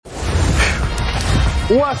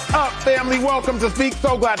What's up, family? Welcome to Speak.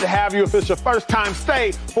 So glad to have you. If it's your first time,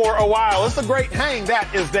 stay for a while. It's a great hang.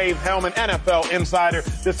 That is Dave Hellman, NFL insider.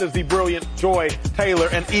 This is the brilliant Joy Taylor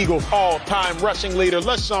and Eagles all-time rushing leader,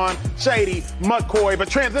 LaShawn Shady McCoy. But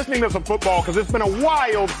transitioning to some football, because it's been a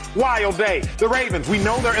wild, wild day. The Ravens, we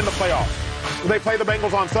know they're in the playoffs. They play the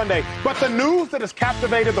Bengals on Sunday. But the news that has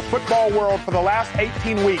captivated the football world for the last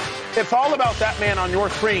 18 weeks, it's all about that man on your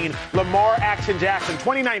screen, Lamar Action Jackson.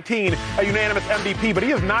 2019, a unanimous MVP, but he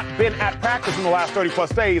has not been at practice in the last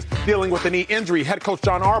 30-plus days dealing with a knee injury. Head coach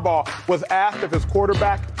John Harbaugh was asked if his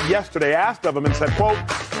quarterback yesterday asked of him and said, quote,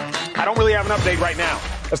 I don't really have an update right now.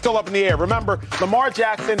 It's still up in the air. Remember, Lamar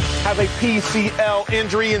Jackson has a PCL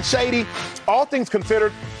injury. And Shady, all things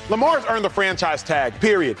considered, Lamar's earned the franchise tag,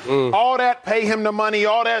 period. All that pay him the money,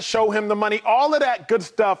 all that show him the money, all of that good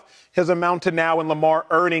stuff has amounted now in Lamar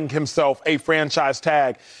earning himself a franchise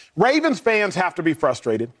tag. Ravens fans have to be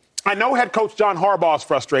frustrated. I know head coach John Harbaugh is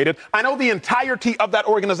frustrated. I know the entirety of that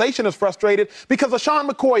organization is frustrated because LaShawn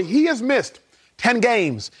McCoy, he has missed 10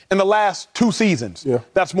 games in the last 2 seasons. Yeah.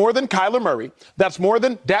 That's more than Kyler Murray. That's more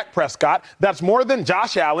than Dak Prescott. That's more than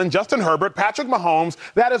Josh Allen, Justin Herbert, Patrick Mahomes.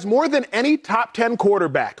 That is more than any top 10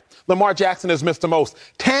 quarterback. Lamar Jackson has missed the most.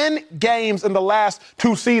 10 games in the last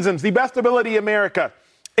 2 seasons. The best ability, America.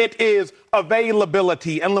 It is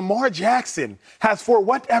availability. And Lamar Jackson has, for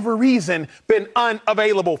whatever reason, been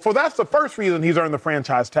unavailable. So that's the first reason he's earned the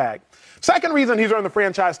franchise tag. Second reason he's earned the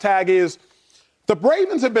franchise tag is the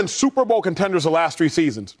Ravens have been Super Bowl contenders the last 3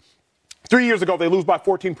 seasons. 3 years ago, they lose by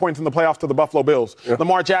 14 points in the playoffs to the Buffalo Bills. Yeah.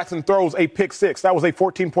 Lamar Jackson throws a pick six. That was a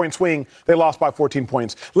 14-point swing. They lost by 14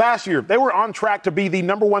 points. Last year, they were on track to be the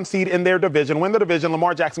number 1 seed in their division. Win the division.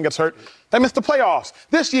 Lamar Jackson gets hurt. They missed the playoffs.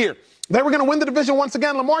 This year, they were going to win the division once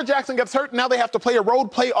again. Lamar Jackson gets hurt. Now they have to play a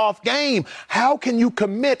road playoff game. How can you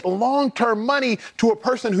commit long-term money to a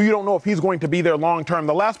person who you don't know if he's going to be there long-term?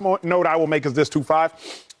 The last note I will make is this,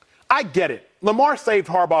 2-5. I get it. Lamar saved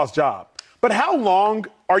Harbaugh's job. But how long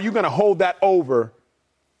are you going to hold that over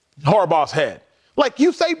Harbaugh's head? Like,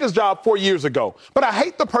 you saved his job 4 years ago. But I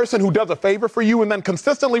hate the person who does a favor for you and then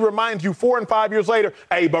consistently reminds you 4 and 5 years later,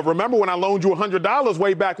 hey, but remember when I loaned you $100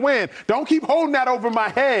 way back when? Don't keep holding that over my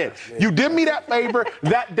head. You did me that favor.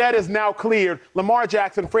 That debt is now cleared. Lamar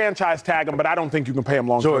Jackson, franchise tag him, but I don't think you can pay him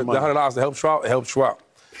long-term money. The $100 that helps you out, it helps you out.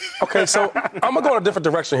 Okay, so I'm going to go in a different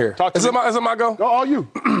direction here. Is it my go? Go, all you.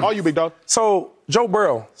 All you, big dog. So Joe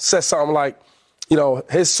Burrow said something like, you know,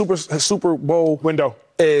 his Super Bowl window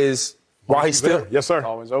is while he's still. Yes, sir.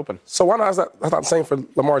 Always open. So why not? That's not the same for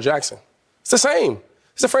Lamar Jackson. It's the same.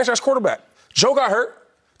 He's a franchise quarterback. Joe got hurt.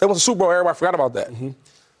 They went to the Super Bowl. Everybody forgot about that. Mm-hmm.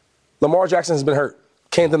 Lamar Jackson has been hurt.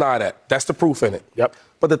 Can't deny that. That's the proof in it. Yep.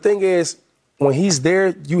 But the thing is, when he's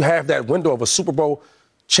there, you have that window of a Super Bowl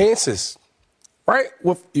chances. Right?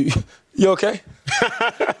 You okay?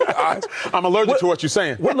 I'm allergic to what you're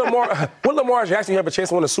saying. With Lamar Jackson, you have a chance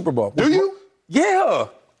to win a Super Bowl. Do you? Yeah.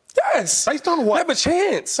 Yes. Based on what? You have a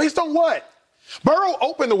chance. Based on what? Burrow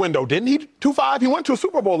opened the window, didn't he? 2-5. He went to a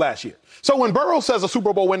Super Bowl last year. So when Burrow says a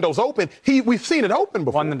Super Bowl window's open, we've seen it open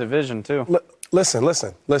before. Won the division, too. Listen. This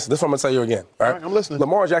is what I'm going to tell you again. All right? I'm listening.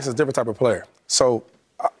 Lamar Jackson's a different type of player. So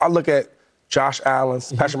I look at Josh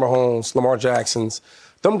Allen's, Patrick Mahomes, Lamar Jackson's.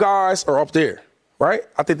 Them guys are up there. Right?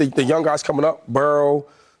 I think the young guys coming up, Burrow,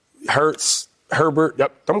 Hurts, Herbert,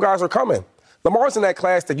 them guys are coming. Lamar's in that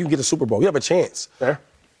class that you can get a Super Bowl. You have a chance. Fair.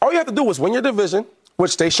 All you have to do is win your division,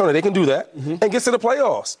 which they've shown that they can do that, and get to the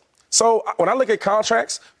playoffs. So when I look at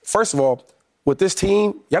contracts, first of all, with this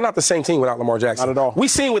team, you're not the same team without Lamar Jackson. Not at all.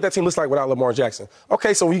 We've seen what that team looks like without Lamar Jackson.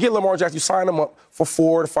 Okay, so when you get Lamar Jackson, you sign him up for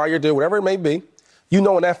 4 to 5 year deal, whatever it may be. You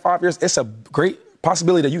know in that 5 years, it's a great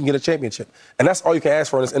possibility that you can get a championship. And that's all you can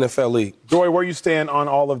ask for in this NFL league. Joy, where you stand on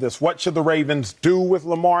all of this? What should the Ravens do with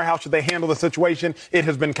Lamar? How should they handle the situation? It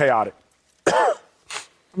has been chaotic. I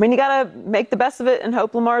mean, you got to make the best of it and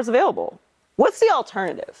hope Lamar is available. What's the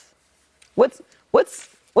alternative? What's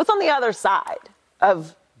on the other side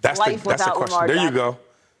of life without Lamar Jackson? There you go.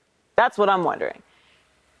 That's what I'm wondering.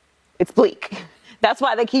 It's bleak. That's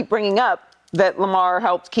why they keep bringing up that Lamar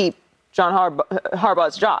helped keep John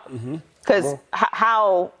Harbaugh's job. Because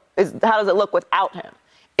how does it look without him?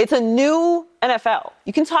 It's a new NFL.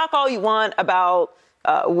 You can talk all you want about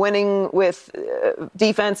winning with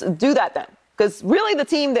defense. Do that then. Because really the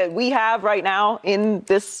team that we have right now in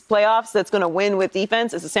this playoffs that's going to win with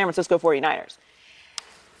defense is the San Francisco 49ers.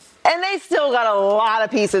 And they still got a lot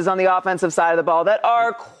of pieces on the offensive side of the ball that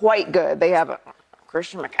are quite good. They have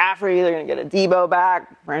Christian McCaffrey. They're going to get a Debo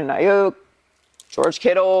back, Brandon Ayuk, George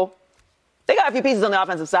Kittle. they got a few pieces on the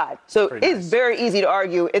offensive side. So it's very easy to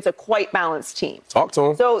argue it's a quite balanced team. Talk to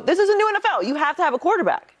him. So this is a new NFL. You have to have a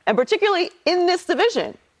quarterback, and particularly in this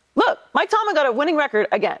division. Look, Mike Tomlin got a winning record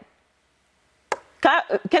again.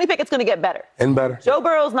 Kenny Pickett's going to get better. And better. Joe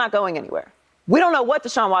Burrow's not going anywhere. We don't know what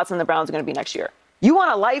Deshaun Watson and the Browns are going to be next year. You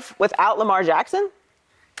want a life without Lamar Jackson?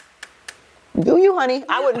 Do you, honey?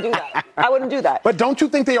 I wouldn't do that. I wouldn't do that. But don't you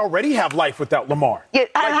think they already have life without Lamar? Yeah,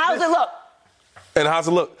 and how's it look? And how's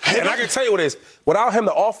it look? And I can tell you what it is. Without him,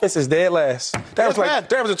 the offense is dead last. That was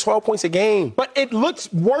like 12 points a game. But it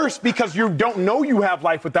looks worse because you don't know you have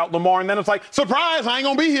life without Lamar, and then it's like, surprise, I ain't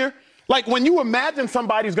going to be here. Like, when you imagine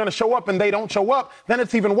somebody's going to show up and they don't show up, then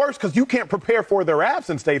it's even worse because you can't prepare for their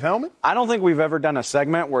absence, Dave Hellman. I don't think we've ever done a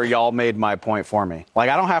segment where y'all made my point for me. Like,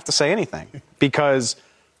 I don't have to say anything because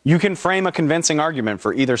you can frame a convincing argument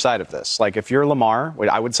for either side of this. Like, if you're Lamar,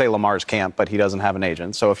 I would say Lamar's camp, but he doesn't have an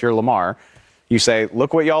agent. So if you're Lamar, you say,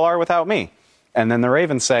 look what y'all are without me. And then the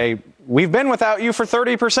Ravens say, we've been without you for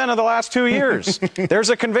 30% of the last 2 years. There's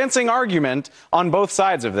a convincing argument on both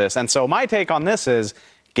sides of this. And so my take on this is,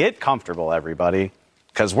 get comfortable, everybody,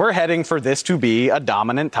 because we're heading for this to be a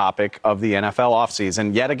dominant topic of the NFL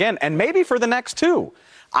offseason yet again, and maybe for the next two.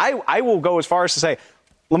 I will go as far as to say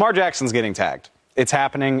Lamar Jackson's getting tagged. It's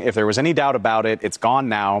happening. If there was any doubt about it, it's gone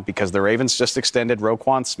now because the Ravens just extended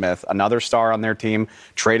Roquan Smith, another star on their team,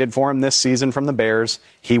 traded for him this season from the Bears.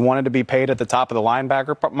 He wanted to be paid at the top of the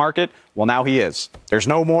linebacker market. Well, now he is. There's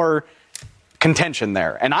no more contention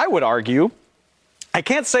there. And I would argue, I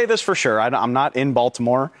can't say this for sure. I'm not in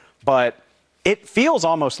Baltimore, but it feels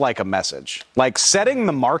almost like a message. Like setting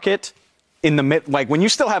the market in the mid, like when you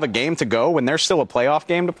still have a game to go, when there's still a playoff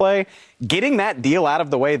game to play, getting that deal out of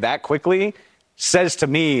the way that quickly says to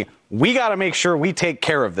me, we got to make sure we take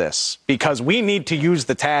care of this because we need to use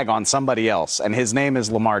the tag on somebody else, and his name is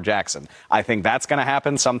Lamar Jackson. I think that's going to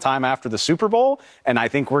happen sometime after the Super Bowl, and I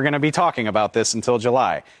think we're going to be talking about this until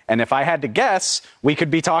July. And if I had to guess, we could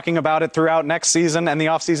be talking about it throughout next season and the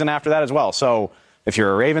offseason after that as well. So if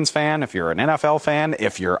you're a Ravens fan, if you're an NFL fan,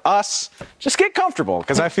 if you're us, just get comfortable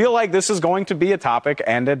because I feel like this is going to be a topic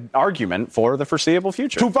and an argument for the foreseeable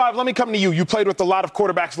future. 2-5, let me come to you. You played with a lot of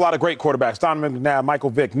quarterbacks, a lot of great quarterbacks. Donovan McNabb,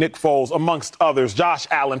 Michael Vick, Nick Foles, amongst others. Josh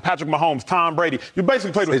Allen, Patrick Mahomes, Tom Brady. You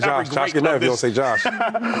basically played with every great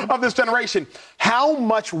of this generation. How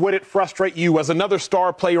much would it frustrate you as another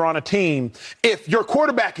star player on a team if your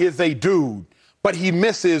quarterback is a dude, but he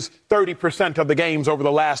misses 30% of the games over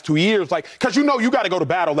the last 2 years? Like, because you know you got to go to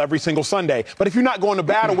battle every single Sunday. But if you're not going to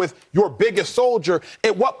battle with your biggest soldier,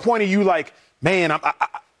 at what point are you like, man,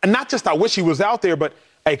 and not just I wish he was out there, but,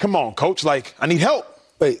 hey, come on, coach, like, I need help.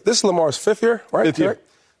 Wait, this is Lamar's fifth year, right? Fifth year.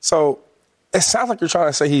 So it sounds like you're trying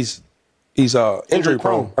to say he's injury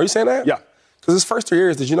prone. Are you saying that? Yeah. Because his first 3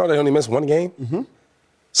 years, did you know they only missed one game? Mm-hmm.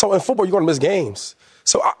 So in football, you're going to miss games.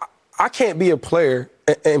 So I can't be a player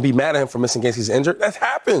and be mad at him for missing games. He's injured. That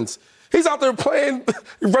happens. He's out there playing,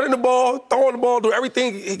 running the ball, throwing the ball, doing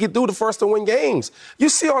everything he can do for us to win games. You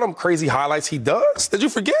see all them crazy highlights he does. Did you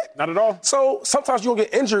forget? Not at all. So sometimes you'll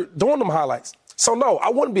get injured doing them highlights. So, no, I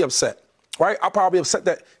wouldn't be upset, right? I'll probably be upset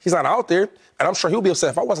that he's not out there, and I'm sure he'll be upset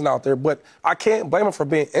if I wasn't out there, but I can't blame him for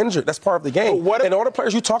being injured. That's part of the game. And all the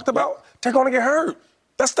players you talked about, they're going to get hurt.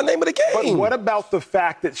 That's the name of the game. But what about the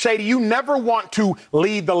fact that, Shady, you never want to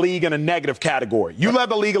lead the league in a negative category. You led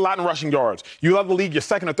the league a lot in rushing yards. You led the league your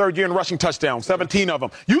second or third year in rushing touchdowns, 17 of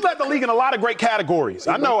them. You led the league in a lot of great categories.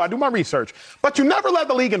 I know, I do my research. But you never led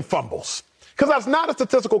the league in fumbles. Because that's not a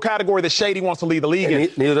statistical category that Shady wants to lead the league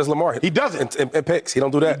in. Neither does Lamar. He doesn't. In picks. He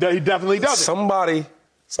don't do that. He definitely doesn't.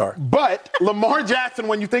 Sorry. But Lamar Jackson,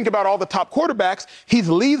 when you think about all the top quarterbacks, he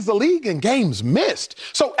leads the league in games missed.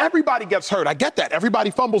 So everybody gets hurt. I get that.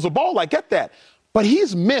 Everybody fumbles the ball. I get that. But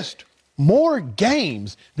he's missed more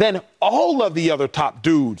games than all of the other top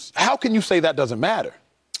dudes. How can you say that doesn't matter?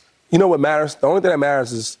 You know what matters? The only thing that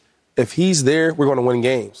matters is if he's there, we're going to win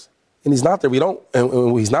games. And he's not there, we don't. And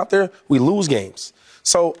when he's not there, we lose games.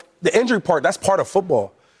 So the injury part, that's part of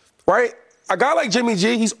football, right? A guy like Jimmy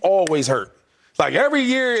G, he's always hurt. Like every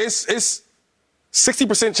year, it's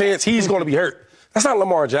 60% chance he's going to be hurt. That's not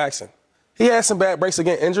Lamar Jackson. He had some bad breaks to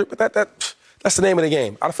get injured, but that's the name of the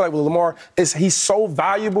game. I feel like with Lamar, he's so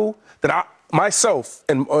valuable that myself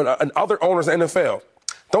and other owners in the NFL,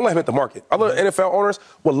 don't let him hit the market. Other NFL owners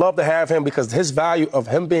would love to have him because his value of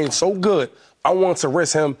him being so good, I want to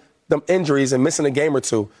risk him them injuries and missing a game or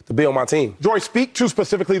two to be on my team. Joy, speak to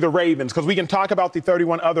specifically the Ravens, because we can talk about the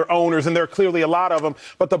 31 other owners, and there are clearly a lot of them,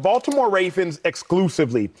 but the Baltimore Ravens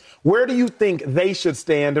exclusively, where do you think they should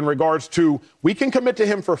stand in regards to, we can commit to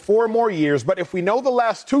him for 4 more years, but if we know the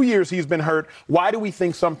last 2 years he's been hurt, why do we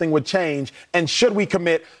think something would change? And should we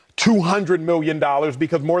commit $200 million,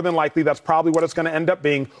 because more than likely that's probably what it's going to end up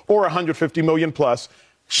being, or $150 million plus.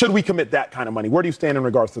 Should we commit that kind of money? Where do you stand in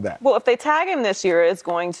regards to that? Well, if they tag him this year, it's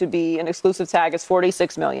going to be an exclusive tag. It's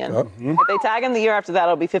 $46 million. Mm-hmm. If they tag him the year after that,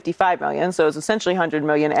 it'll be $55 million. So it's essentially $100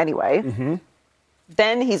 million anyway. Mm-hmm.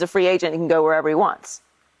 Then he's a free agent. He can go wherever he wants.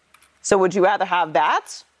 So would you rather have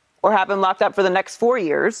that or have him locked up for the next 4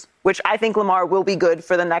 years, which I think Lamar will be good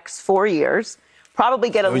for the next 4 years, probably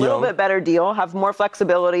get a little bit better deal, have more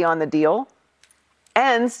flexibility on the deal.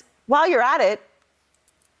 And while you're at it,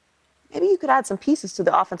 maybe you could add some pieces to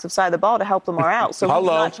the offensive side of the ball to help Lamar out. So he's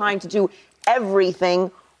not trying to do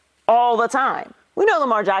everything all the time. We know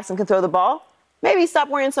Lamar Jackson can throw the ball. Maybe stop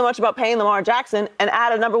worrying so much about paying Lamar Jackson and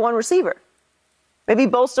add a number one receiver. Maybe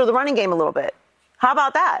bolster the running game a little bit. How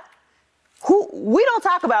about that? We don't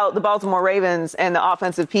talk about the Baltimore Ravens and the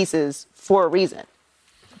offensive pieces for a reason.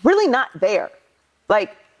 Really not there.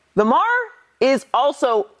 Like, Lamar is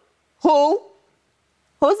also who?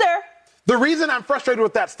 Who's there? The reason I'm frustrated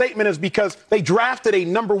with that statement is because they drafted a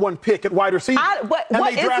number one pick at wide receiver. What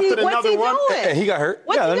they drafted another one. And he got hurt.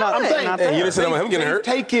 What's he doing? I'm saying, and you didn't say him getting hurt.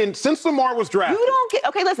 Taken since Lamar was drafted. You don't get.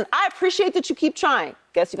 Okay, listen. I appreciate that you keep trying.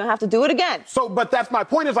 Guess you're gonna have to do it again. So, but that's my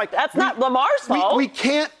point. Is like that's not Lamar's fault. We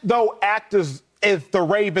can't though act as if the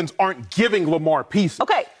Ravens aren't giving Lamar pieces.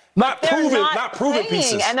 Okay. Not proven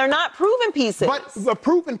pieces. And they're not proven pieces. But the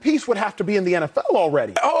proven piece would have to be in the NFL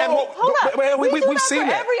already. Hold up. We've seen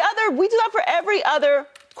that. We do that for every other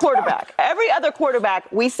quarterback. Every other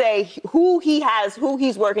quarterback, we say who he has, who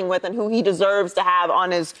he's working with, and who he deserves to have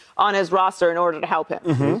on his roster in order to help him.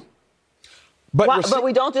 Mm-hmm. But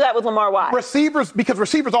we don't do that with Lamar. Why? Because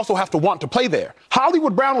receivers also have to want to play there.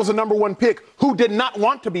 Hollywood Brown was a number one pick who did not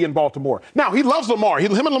want to be in Baltimore. Now, he loves Lamar.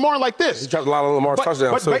 Him and Lamar like this. He dropped a lot of Lamar's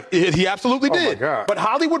touchdowns, too. He absolutely did. Oh, my God. But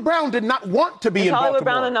Hollywood Brown did not want to be in Baltimore. Hollywood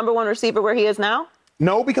Brown the number one receiver where he is now?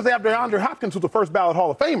 No, because they have DeAndre Hopkins, who's the first ballot Hall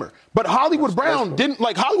of Famer. But Hollywood Brown didn't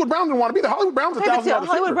want to be there. Hollywood Brown's a 1,000-yard receiver.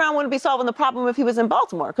 Hollywood Brown wouldn't be solving the problem if he was in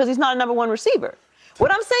Baltimore because he's not a number one receiver. What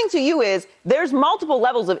I'm saying to you is there's multiple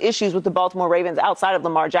levels of issues with the Baltimore Ravens outside of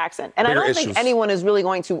Lamar Jackson. And I don't think anyone is really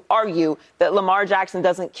going to argue that Lamar Jackson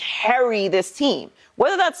doesn't carry this team.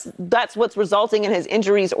 Whether that's what's resulting in his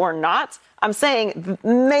injuries or not, I'm saying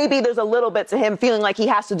maybe there's a little bit to him feeling like he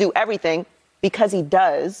has to do everything because he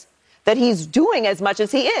does, that he's doing as much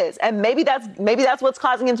as he is. And maybe that's what's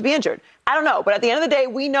causing him to be injured. I don't know. But at the end of the day,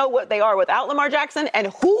 we know what they are without Lamar Jackson. And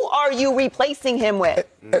who are you replacing him with?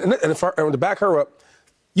 And to back her up,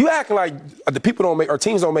 you acting like the people don't make, or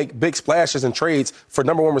teams don't make big splashes and trades for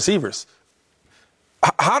number one receivers.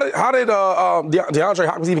 How did DeAndre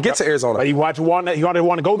Hopkins even get to Arizona? But he wanted to want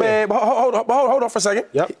to go there. Man, but hold on for a second.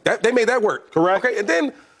 Yep. They made that work. Correct. Okay, and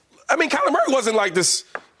then, Kyler Murray wasn't like this,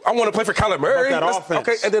 I want to play for Kyler Murray. That offense.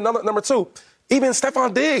 Okay, and then number two, even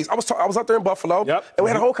Stephon Diggs. I was out there in Buffalo, and we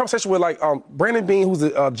had a whole conversation with Brandon Beane, who's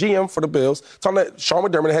the GM for the Bills, talking to Sean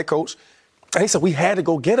McDermott, the head coach, and he said we had to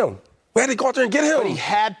go get him. We had to go out there and get him. But he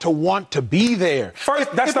had to want to be there.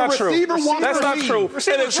 First, that's not true. That's not true.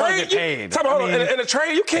 In a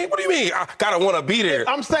trade, you can't. What do you mean? I gotta want to be there.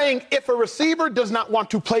 I'm saying if a receiver doesn't want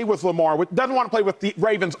to play with Lamar, doesn't want to play with the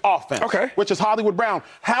Ravens offense, which is Hollywood Brown,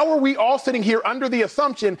 how are we all sitting here under the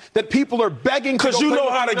assumption that people are begging to go play with? Because you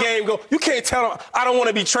know how the game goes. You can't tell them, I don't want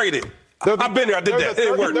to be traded. I've been there. I did that. It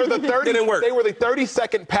didn't work. Didn't work. They were the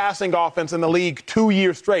 32nd passing offense in the league 2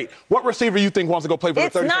 years straight. What receiver you think wants to go play for the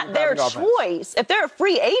 32nd It's not their choice. If they're a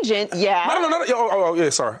free agent, yeah. No. Oh,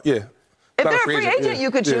 yeah, sorry. Yeah. If they're a free agent,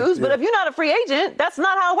 you could choose. But if you're not a free agent, that's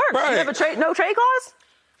not how it works. Right. You have no trade clause?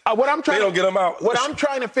 They don't get them out. What I'm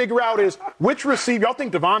trying to figure out is which receiver. Y'all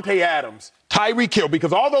think Devontae Adams, Tyreek Hill,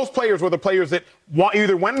 because all those players were the players that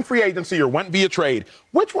either went in free agency or went via trade.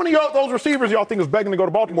 Which one of those receivers y'all think is begging to go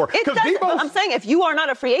to Baltimore? I'm saying if you are not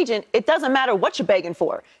a free agent, it doesn't matter what you're begging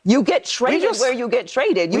for. You get traded where you get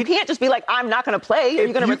traded. You can't just be like, I'm not going to play. Are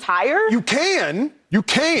you going to retire? You can.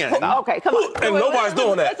 Okay, come on. And nobody's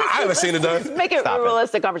doing that. I haven't seen it done. Let's make it a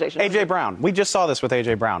realistic conversation. A.J. Brown. We just saw this with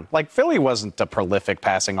A.J. Brown. Like, Philly wasn't a prolific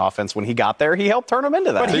passing offense when he got there. He helped turn them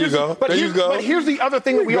into that. There you go. But here's the other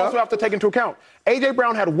thing that we also have to take into account. A.J.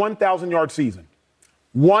 Brown had a 1,000-yard season.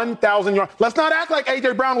 1,000 yards. Let's not act like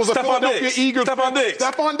A.J. Brown was a Philadelphia Eagles.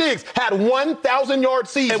 Stephon Diggs had 1,000-yard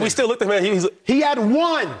season. And we still looked at him. He had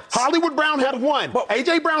one. Hollywood Brown had one.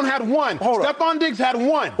 A.J. Brown had one. Stephon Diggs had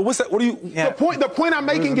one. But what's that? What do you? Yeah. The point I'm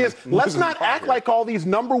making is let's not act like all these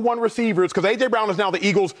number one receivers, because A.J. Brown is now the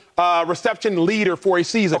Eagles' reception leader for a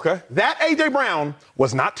season. Okay. That A.J. Brown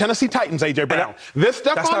was not Tennessee Titans A.J. Brown. This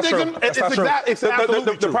Stephon Diggs,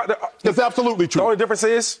 it's absolutely true. The only difference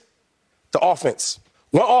is the offense.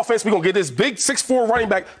 One offense, we're going to get this big 6'4" running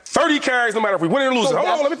back, 30 carries no matter if we win or lose. Hold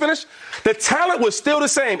on, let me finish. The talent was still the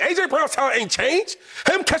same. A.J. Brown's talent ain't changed.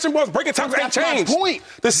 Him catching balls, breaking tackles ain't changed. Point.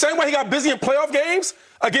 The same way he got busy in playoff games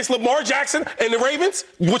against Lamar Jackson and the Ravens,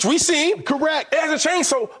 which we seen. Correct. It hasn't changed.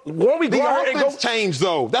 So when we go out and go. Changed,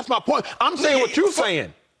 though. That's my point. I'm saying what you're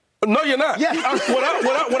saying. No, you're not. Yes.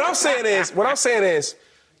 What I'm saying is,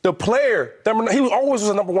 the player, he always was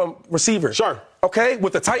a number one receiver. Sure. Okay?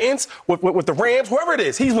 With the Titans, with the Rams, whoever it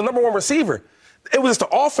is, he's the number one receiver. It was just the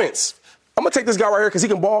offense. I'm going to take this guy right here because he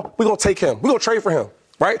can ball. We're going to take him. We're going to trade for him.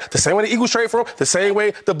 Right? The same way the Eagles traded for him, the same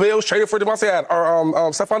way the Bills traded for Devontae Adams or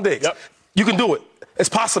Stephon Diggs. Yep. You can do it. It's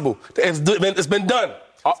possible. It's been done.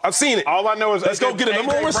 I've seen it. All I know is let's go get a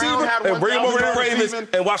number one receiver and bring him over to the Ravens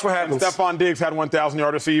and watch what happens. Stephon Diggs had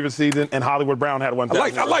 1,000-yard receiver season, and Hollywood Brown had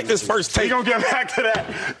 1,000. I like this first take. We're going to get back to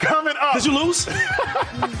that. Coming up. Did you lose?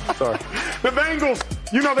 Sorry. The Bengals,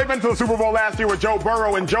 they've been to the Super Bowl last year with Joe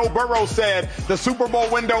Burrow, and Joe Burrow said the Super Bowl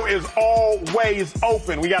window is always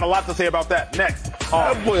open. We got a lot to say about that next.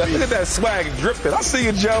 Oh, boy, look at that swag drifting. I see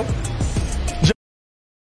you, Joe.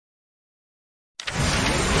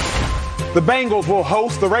 The Bengals will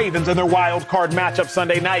host the Ravens in their wild card matchup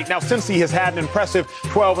Sunday night. Now, Cincy has had an impressive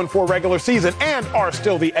 12-4 regular season and are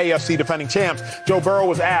still the AFC defending champs. Joe Burrow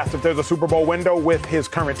was asked if there's a Super Bowl window with his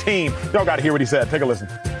current team. Y'all got to hear what he said. Take a listen.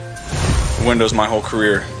 The window's my whole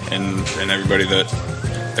career, and everybody that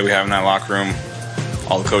we have in that locker room,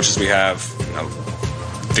 all the coaches we have.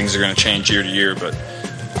 Things are going to change year to year, but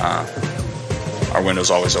our window's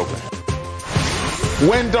always open.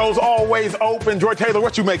 Window's always open. Joy Taylor,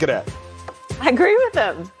 what you make of that? I agree with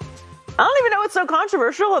him. I don't even know what's so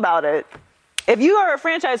controversial about it. If you are a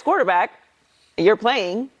franchise quarterback, you're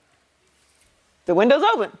playing, the window's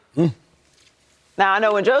open. Now, I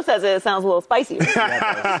know when Joe says it, it sounds a little spicy.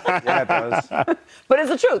 Yeah, it does. But it's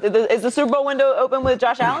the truth. Is the Super Bowl window open with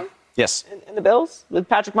Josh Allen? Yes. And the Bills? With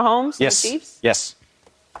Patrick Mahomes? Yes. And the Chiefs? Yes.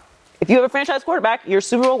 If you have a franchise quarterback, your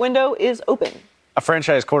Super Bowl window is open. A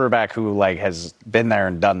franchise quarterback who has been there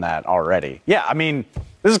and done that already. Yeah, I mean,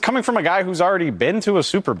 this is coming from a guy who's already been to a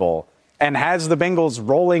Super Bowl and has the Bengals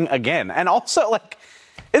rolling again. And also,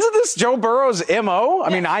 isn't this Joe Burrow's MO? I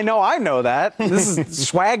mean, I know that. This is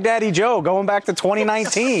Swag Daddy Joe going back to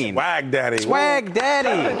 2019. Swag Daddy. Swag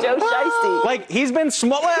Daddy. Joe Shiesty. He's been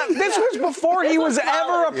small. This was before he was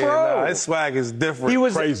ever a pro. His swag is different. He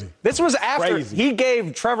was crazy. This was after Crazy. he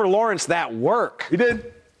gave Trevor Lawrence that work. He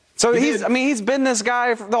did. So he's been this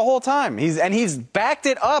guy for the whole time. He's backed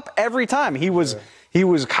it up every time. He was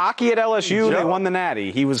cocky at LSU, they won the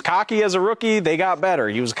Natty. He was cocky as a rookie, they got better.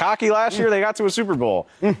 He was cocky last year, they got to a Super Bowl.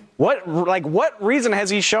 What reason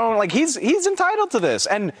has he shown he's entitled to this?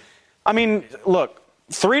 And I mean, look,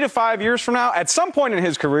 3 to 5 years from now, at some point in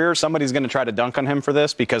his career, somebody's going to try to dunk on him for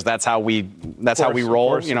this because that's how we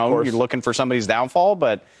roll. You're looking for somebody's downfall,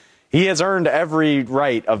 but he has earned every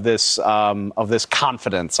right of this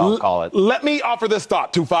confidence, I'll call it. Let me offer this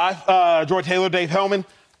thought, 2-5. Joy Taylor, Dave Hellman.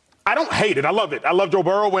 I don't hate it. I love it. I love Joe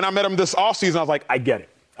Burrow. When I met him this offseason, I was like, I get it.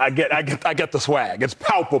 I get the swag. It's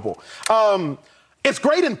palpable. It's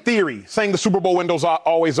great in theory saying the Super Bowl window's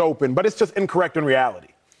always open, but it's just incorrect in reality.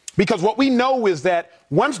 Because what we know is that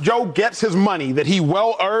once Joe gets his money that he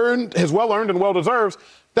well-earned and well-deserves,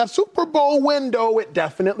 that Super Bowl window, it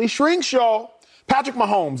definitely shrinks, y'all. Patrick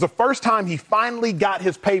Mahomes, the first time he finally got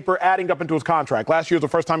his paper adding up into his contract. Last year was the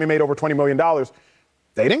first time he made over $20 million.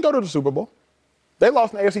 They didn't go to the Super Bowl. They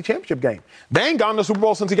lost an AFC Championship game. They ain't gone to the Super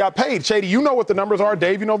Bowl since he got paid. Shady, you know what the numbers are.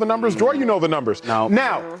 Dave, you know the numbers. Joy, you know the numbers. No.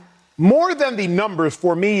 Now, more than the numbers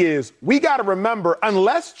for me is we got to remember,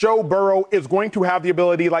 unless Joe Burrow is going to have the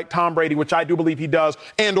ability like Tom Brady, which I do believe he does,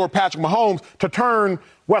 and or Patrick Mahomes, to turn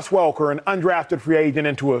Wes Welker, an undrafted free agent,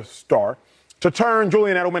 into a star, to turn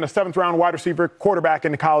Julian Edelman, a seventh-round wide receiver quarterback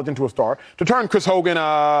in college, into a star, to turn Chris Hogan,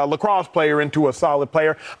 a lacrosse player, into a solid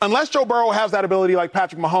player. Unless Joe Burrow has that ability like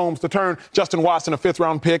Patrick Mahomes to turn Justin Watson, a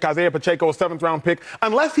fifth-round pick, Isaiah Pacheco, a seventh-round pick,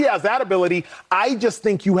 unless he has that ability, I just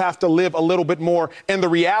think you have to live a little bit more in the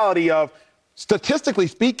reality of, statistically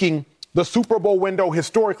speaking, the Super Bowl window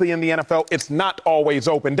historically in the NFL, it's not always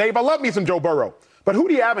open. Dave, I love me some Joe Burrow, but who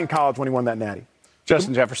do you have in college when he won that Natty?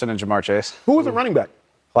 Justin Jefferson and Jamar Chase. Who was a running back?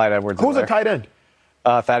 Clyde Edwards. Who's a tight end?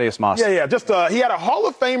 Thaddeus Moss. Yeah. Just he had a Hall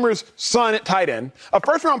of Famer's son at tight end, a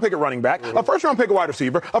first-round pick at running back, a first-round pick at wide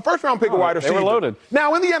receiver, a first-round pick at wide receiver. They were loaded.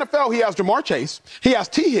 Now, in the NFL, he has Jamar Chase, he has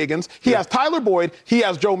T. Higgins, he has Tyler Boyd, he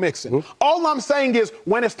has Joe Mixon. All I'm saying is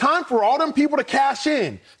when it's time for all them people to cash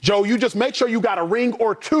in, Joe, you just make sure you got a ring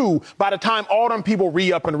or two by the time all them people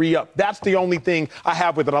re-up and re-up. That's the only thing I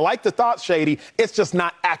have with it. I like the thought, Shady. It's just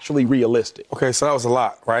not actually realistic. Okay, so that was a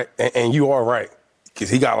lot, right? And you are right. because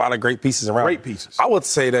he got a lot of great pieces around. Great pieces. I would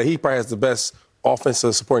say that he probably has the best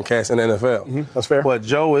offensive supporting cast in the NFL. That's fair. But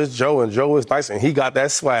Joe is Joe, and Joe is nice, and he got that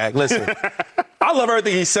swag. Listen, I love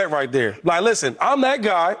everything he said right there. Like, listen, I'm that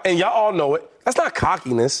guy, and y'all all know it. That's not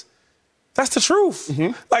cockiness. That's the truth.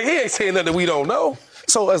 Like, he ain't saying nothing we don't know.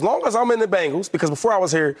 So as long as I'm in the Bengals, because before I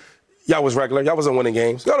was here, y'all was regular. Y'all wasn't winning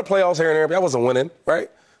games. Y'all the playoffs here and there, but y'all wasn't winning, right?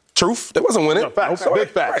 Truth. They wasn't winning. No, facts. Right? Big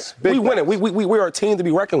facts. Right. Big we facts. winning. We are a team to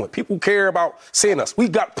be reckoned with. People care about seeing us. We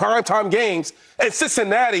got primetime games in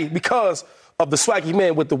Cincinnati because of the swaggy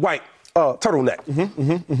man with the white turtleneck.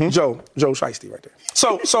 Joe Shiesty right there.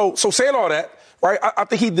 So saying all that, right, I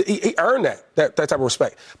think he earned that type of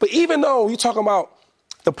respect. But even though you're talking about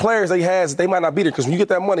the players that he has, they might not be there because when you get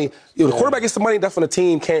that money, the quarterback gets the money, that's when the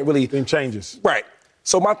team can't really. Team changes. Right.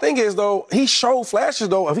 So my thing is, though, he showed flashes,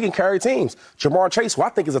 though, if he can carry teams. Jamar Chase, who I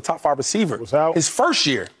think is a top 5 receiver. Was out. His first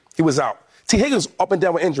year, he was out. T. Higgins up and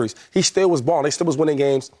down with injuries. He still was balling. They still was winning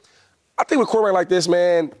games. I think with a quarterback like this,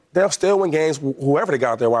 man, they'll still win games, whoever they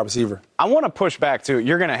got out there, wide receiver. I want to push back, too.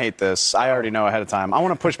 You're going to hate this. I already know ahead of time. I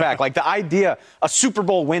want to push back. Like, the idea, a Super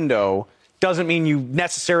Bowl window doesn't mean you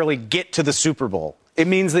necessarily get to the Super Bowl. It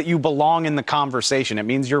means that you belong in the conversation. It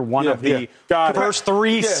means you're one of the first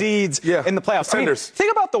 3 seeds in the playoffs. I mean,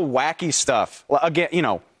 think about the wacky stuff. Again, you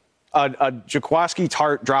know, a Jaquiski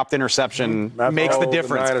Tartt dropped interception makes the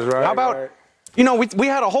difference. How about, you know, we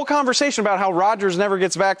had a whole conversation about how Rodgers never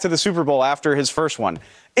gets back to the Super Bowl after his first one.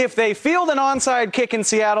 If they field an onside kick in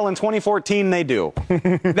Seattle in 2014, they do.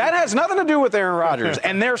 That has nothing to do with Aaron Rodgers.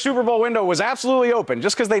 And their Super Bowl window was absolutely open.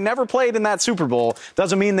 Just because they never played in that Super Bowl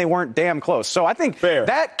doesn't mean they weren't damn close. So I think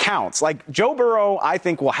that counts. Like, Joe Burrow, I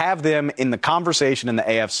think, will have them in the conversation in the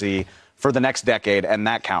AFC for the next decade, and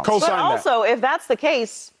that counts. But also, if that's the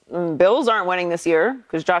case, Bills aren't winning this year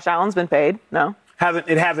because Josh Allen's been paid. No.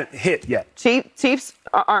 It hasn't hit yet. Chiefs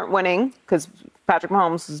aren't winning because Patrick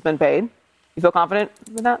Mahomes has been paid. You feel confident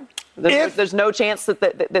with that? There's no chance that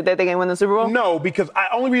they can win the Super Bowl? No, because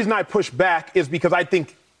the only reason I push back is because I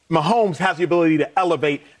think Mahomes has the ability to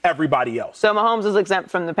elevate everybody else. So Mahomes is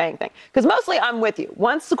exempt from the paying thing. Because mostly I'm with you.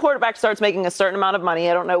 Once the quarterback starts making a certain amount of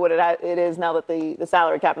money, I don't know what it is now that the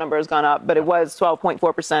salary cap number has gone up, but it was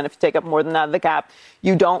 12.4%. If you take up more than that of the cap,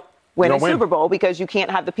 you don't win a Super Bowl because you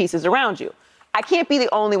can't have the pieces around you. I can't be the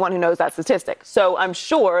only one who knows that statistic. So I'm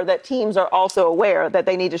sure that teams are also aware that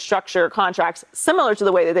they need to structure contracts similar to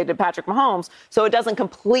the way that they did Patrick Mahomes, so it doesn't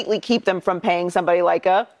completely keep them from paying somebody like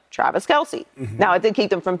a Travis Kelce. Now, it did keep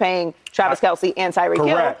them from paying Travis Kelce and Tyreek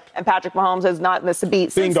Hill, and Patrick Mahomes has not missed a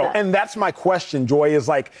beat since then. And that's my question, Joy, is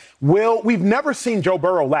like, we've never seen Joe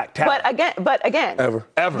Burrow lack talent. But again, ever.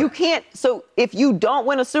 You can't. So if you don't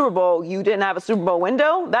win a Super Bowl, you didn't have a Super Bowl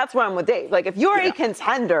window. That's where I'm with Dave. Like, if you're a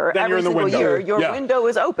contender then every single year, your window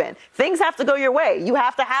is open. Things have to go your way. You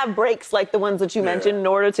have to have breaks like the ones that you mentioned in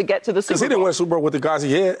order to get to the Super Bowl. Because he didn't win a Super Bowl with the guys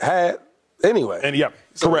he had anyway. And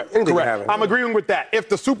correct. I'm agreeing with that. If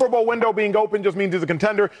the Super Bowl window being open just means he's a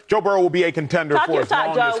contender, Joe Burrow will be a contender for as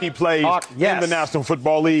long as he plays in the National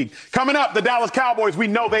Football League. Coming up, the Dallas Cowboys, we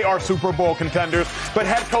know they are Super Bowl contenders, but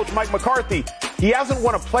head coach Mike McCarthy, he hasn't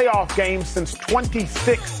won a playoff game since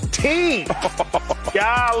 2016.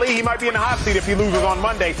 Golly, he might be in the hot seat if he loses on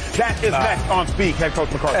Monday. That is next on Speak, head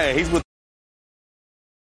coach McCarthy. Hey, he's with.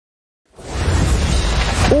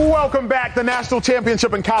 Welcome back. The national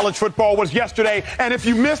championship in college football was yesterday, and if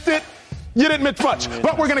you missed it, you didn't miss much,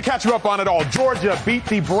 but we're going to catch you up on it all. Georgia beat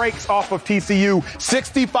the brakes off of TCU,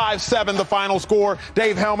 65-7 the final score.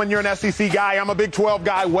 Dave Hellman, you're an SEC guy. I'm a Big 12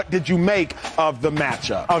 guy. What did you make of the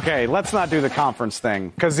matchup? Okay, let's not do the conference thing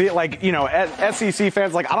because, like, you know, SEC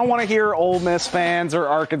fans, like, I don't want to hear Ole Miss fans or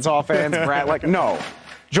Arkansas fans, like, no.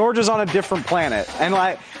 Georgia's on a different planet, and,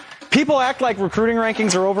 like, people act like recruiting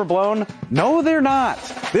rankings are overblown. No, they're not.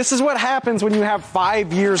 This is what happens when you have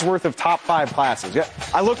 5 years worth of top 5 classes.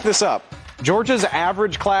 I looked this up. Georgia's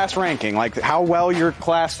average class ranking, like how well your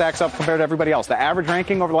class stacks up compared to everybody else, the average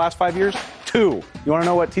ranking over the last 5 years, 2. You want to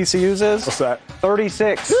know what TCU's is? What's that?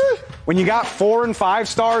 36. When you got 4 and 5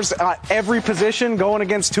 stars at every position going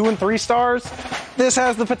against 2 and 3 stars, this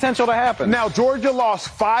has the potential to happen. Now, Georgia lost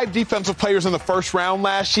 5 defensive players in the first round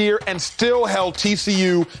last year and still held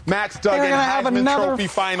TCU, Max Duggan, Heisman Trophy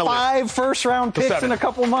finalist. 5 first-round picks in a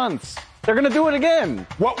couple months. They're going to do it again.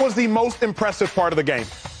 What was the most impressive part of the game?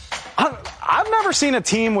 I've never seen a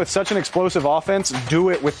team with such an explosive offense do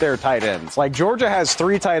it with their tight ends. Like, Georgia has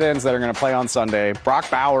 3 tight ends that are going to play on Sunday. Brock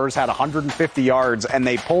Bowers had 150 yards, and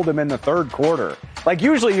they pulled him in the third quarter. Like,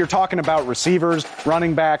 usually you're talking about receivers,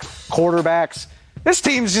 running backs, quarterbacks. This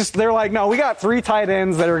team's just, they're like, no, we got 3 tight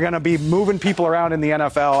ends that are going to be moving people around in the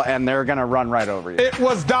NFL, and they're going to run right over you. It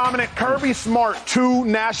was dominant. Kirby Smart, 2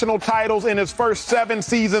 national titles in his first 7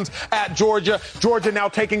 seasons at Georgia. Georgia now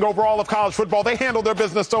taking over all of college football. They handled their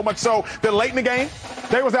business so much so that late in the game,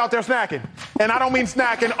 they was out there snacking. And I don't mean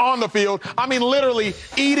snacking on the field. I mean literally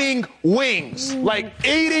eating wings. Like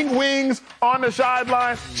eating wings on the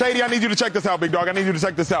sideline. Shady, I need you to check this out, big dog. I need you to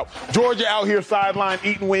check this out. Georgia out here sideline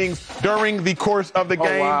eating wings during the course of the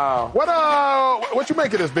game. Wow. What you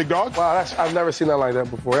make of this, big dog? Wow, I've never seen that like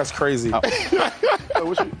that before. That's crazy. You all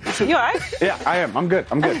right? Yeah, I am. I'm good.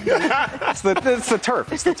 It's the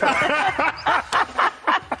turf. It's the turf.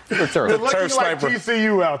 The turf. You're looking like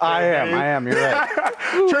TCU out there. I am. You're right.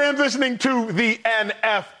 Transitioning to the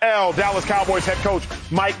NFL, Dallas Cowboys head coach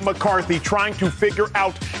Mike McCarthy trying to figure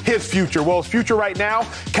out his future. Well, his future right now,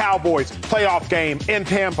 Cowboys playoff game in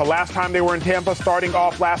Tampa. Last time they were in Tampa, starting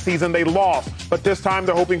off last season, they lost. But this time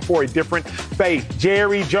they're hoping for a different fate.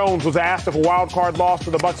 Jerry Jones was asked if a wild card loss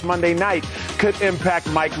to the Bucs Monday night could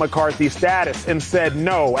impact Mike McCarthy's status and said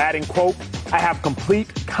no, adding, quote, I have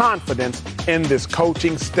complete confidence in this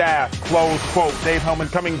coaching staff, close quote. Dave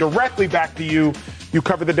Hellman, coming directly back to you. You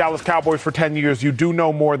covered the Dallas Cowboys for 10 years. You do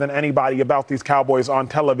know more than anybody about these Cowboys on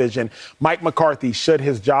television. Mike McCarthy, should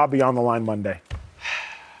his job be on the line Monday?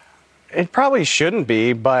 It probably shouldn't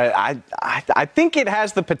be, but I think it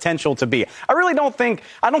has the potential to be. I don't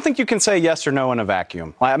think you can say yes or no in a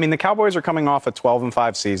vacuum. I mean, the Cowboys are coming off a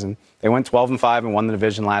 12-5 season. They went 12-5 and won the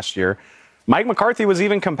division last year. Mike McCarthy was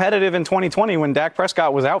even competitive in 2020 when Dak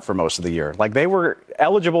Prescott was out for most of the year. Like, they were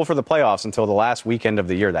eligible for the playoffs until the last weekend of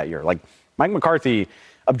the year that year. Like, Mike McCarthy,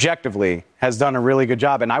 objectively, has done a really good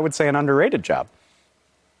job, and I would say an underrated job.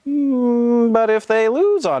 But if they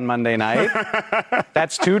lose on Monday night,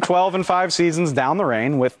 that's 2 12-5 seasons down the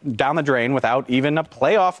drain without even a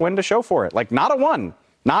playoff win to show for it. Like, not one.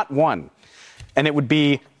 And it would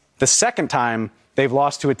be the second time they've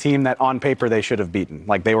lost to a team that on paper they should have beaten.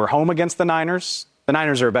 Like, they were home against the Niners. The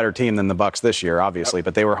Niners are a better team than the Bucs this year, obviously,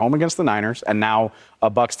 but they were home against the Niners, and now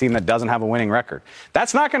a Bucs team that doesn't have a winning record.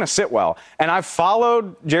 That's not going to sit well. And I've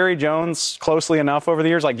followed Jerry Jones closely enough over the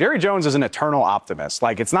years. Like, Jerry Jones is an eternal optimist.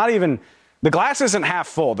 Like, it's not even the glass isn't half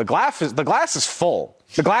full. The glass is full.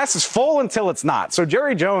 The glass is full until it's not. So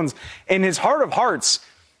Jerry Jones, in his heart of hearts,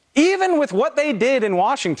 even with what they did in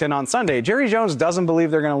Washington on Sunday, Jerry Jones doesn't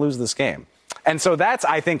believe they're going to lose this game. And so that's,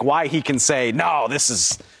 I think, why he can say, no,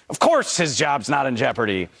 of course his job's not in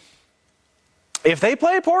jeopardy. If they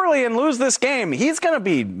play poorly and lose this game, he's going to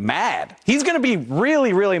be mad. He's going to be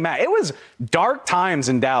really, really mad. It was dark times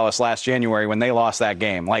in Dallas last January when they lost that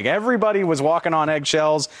game. Like, everybody was walking on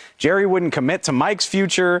eggshells. Jerry wouldn't commit to Mike's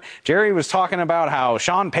future. Jerry was talking about how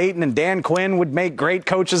Sean Payton and Dan Quinn would make great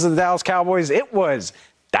coaches of the Dallas Cowboys. It was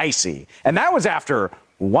dicey. And that was after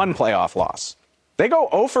one playoff loss. They go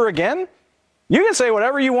 0 again. You can say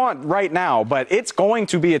whatever you want right now, but it's going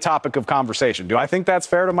to be a topic of conversation. Do I think that's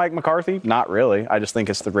fair to Mike McCarthy? Not really. I just think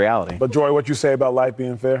it's the reality. But, Joy, what you say about life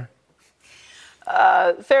being fair?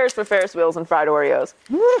 Fair is for Ferris wheels and fried Oreos.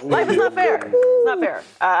 Life is not fair. It's not fair.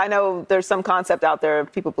 I know there's some concept out there.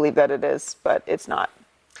 People believe that it is, but it's not.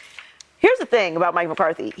 Here's the thing about Mike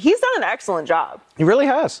McCarthy. He's done an excellent job. He really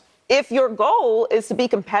has. If your goal is to be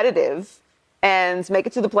competitive and make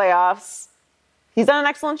it to the playoffs, he's done an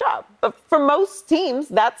excellent job. But for most teams,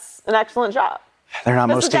 that's an excellent job. They're not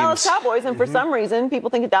most teams. The Dallas teams. Cowboys, and for some reason, people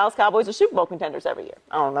think the Dallas Cowboys are Super Bowl contenders every year.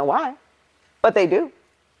 I don't know why, but they do.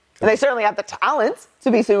 And they certainly have the talent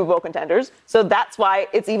to be Super Bowl contenders. So that's why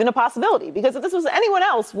it's even a possibility. Because if this was anyone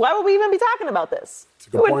else, why would we even be talking about this?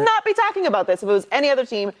 We would not be talking about this if it was any other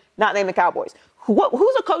team not named the Cowboys.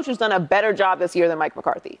 Who's a coach who's done a better job this year than Mike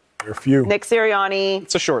McCarthy? There are few. Nick Sirianni.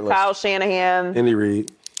 It's a short list. Kyle Shanahan.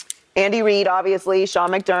 Andy Reid, obviously. Sean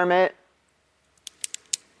McDermott.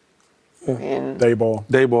 Dayball,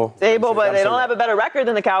 but they don't have a better record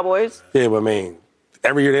than the Cowboys. Yeah, but I mean,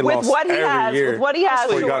 every year they lost. With what he has,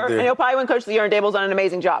 sure. And he'll probably win Coach of the Year, and Dayball's done an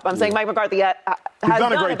amazing job. I'm saying Mike McCarthy has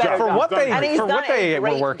done a great job. For what they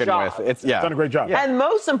were working with. He's done a great job. Yeah. And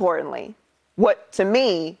most importantly, what to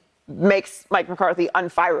me makes Mike McCarthy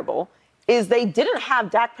unfireable is they didn't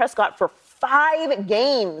have Dak Prescott for 5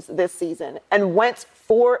 games this season and went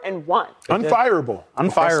 4-1. Unfireable.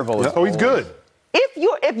 Yep. So he's good.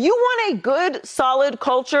 If you want a good, solid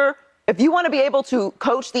culture, if you want to be able to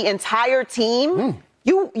coach the entire team,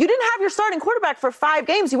 you didn't have your starting quarterback for 5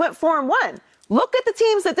 games. You went 4-1. Look at the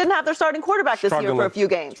teams that didn't have their starting quarterback this year for a few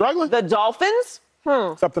games. Struggling. The Dolphins.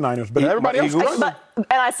 Except the Niners. But everybody else struggling. And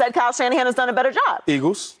I said Kyle Shanahan has done a better job.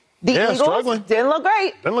 Eagles. The Eagles struggling. didn't look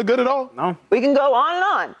great. Didn't look good at all. No. We can go on and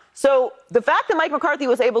on. So the fact that Mike McCarthy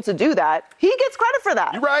was able to do that, he gets credit for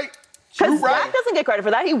that. You're right. Because You're right. Zach doesn't get credit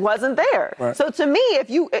for that. He wasn't there. Right. So to me,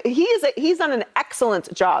 he's done an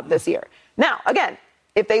excellent job this year. Now, again,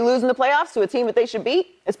 if they lose in the playoffs to a team that they should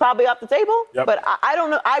beat, it's probably off the table. Yep. But I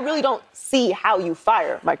don't know. I really don't see how you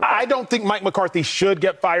fire Mike McCarthy. I don't think Mike McCarthy should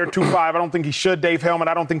get fired 2-5. I don't think he should Dave Hellman.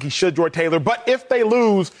 I don't think he should Joy Taylor. But if they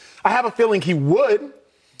lose, I have a feeling he would.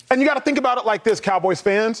 And you got to think about it like this, Cowboys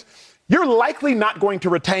fans. You're likely not going to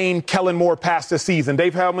retain Kellen Moore past this season.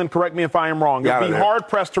 Dave Hellman, correct me if I am wrong. It'd be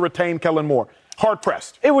hard-pressed to retain Kellen Moore.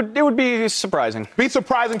 Hard-pressed. It would be surprising. Be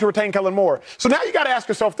surprising to retain Kellen Moore. So now you got to ask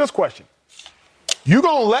yourself this question. You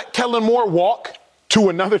going to let Kellen Moore walk to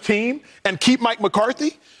another team and keep Mike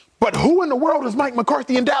McCarthy? But who in the world is Mike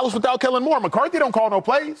McCarthy in Dallas without Kellen Moore? McCarthy don't call no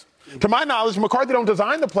plays. To my knowledge, McCarthy don't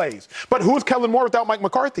design the plays. But who's Kellen Moore without Mike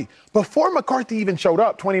McCarthy? Before McCarthy even showed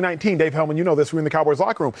up, 2019, Dave Hellman, you know this, we were in the Cowboys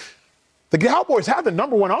locker room. The Cowboys had the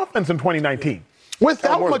number one offense in 2019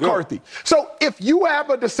 without McCarthy. Good. So if you have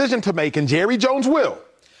a decision to make, and Jerry Jones will,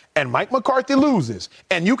 and Mike McCarthy loses,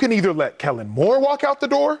 and you can either let Kellen Moore walk out the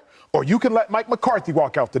door, or you can let Mike McCarthy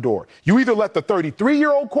walk out the door. You either let the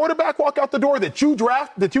 33-year-old quarterback walk out the door that you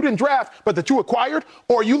didn't draft, but that you acquired,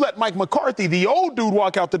 or you let Mike McCarthy, the old dude,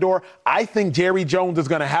 walk out the door. I think Jerry Jones is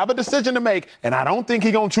going to have a decision to make, and I don't think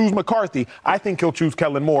he's going to choose McCarthy. I think he'll choose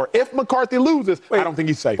Kellen Moore. If McCarthy loses, I don't think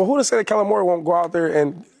he's safe. But who to say that Kellen Moore won't go out there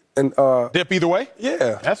and dip either way?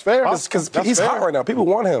 Yeah. That's fair. Because he's hot right now. People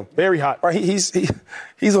want him. Very hot. Right? He's doing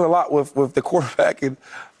a lot with the quarterback, and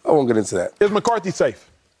I won't get into that. Is McCarthy safe?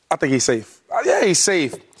 I think he's safe. Yeah, he's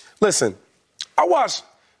safe. Listen, I watched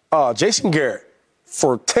Jason Garrett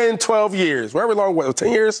for 10, 12 years, whatever long,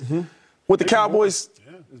 10 years with the Cowboys.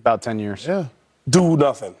 Yeah. It's about 10 years. Yeah. Do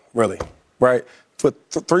nothing, really, right? For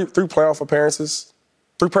three playoff appearances,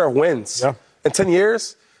 3 playoff wins in 10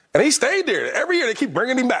 years. And he stayed there. Every year they keep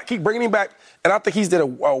bringing him back. And I think he's did a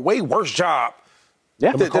way worse job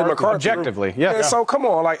than McCarthy. Objectively, yeah. So come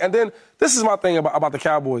on, and then this is my thing about the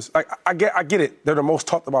Cowboys. I get it. They're the most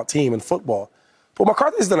talked about team in football. But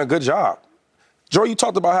McCarthy's done a good job. Joe, you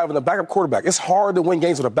talked about having a backup quarterback. It's hard to win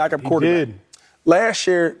games with a backup quarterback. Did. Last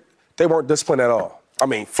year, they weren't disciplined at all. I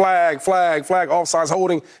mean, flag, offsides,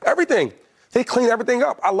 holding, everything. They cleaned everything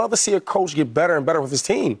up. I love to see a coach get better and better with his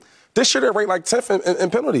team. This year, they're ranked like 10th in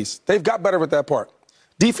penalties. They've got better with that part.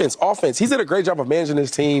 Defense, offense. He's did a great job of managing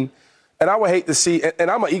his team. And I would hate to see,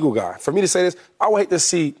 and I'm an Eagle guy. For me to say this, I would hate to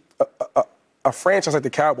see a franchise like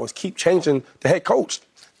the Cowboys keep changing the head coach.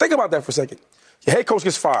 Think about that for a second. Your head coach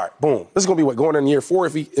gets fired. Boom. This is going to be going in year 4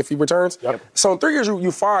 if he returns. Yep. So in 3 years,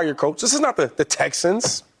 you fire your coach. This is not the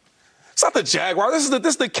Texans. It's not the Jaguars. This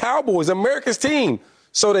is the Cowboys, America's team,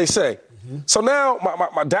 so they say. So now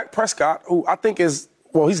my Dak Prescott, who I think he's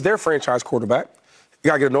their franchise quarterback. You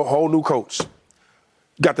got to get a whole new coach.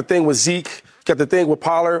 You got the thing with Zeke. Got the thing with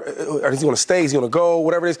Pollard, is he going to stay, is he going to go,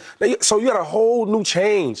 whatever it is. So you got a whole new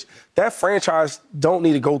change. That franchise don't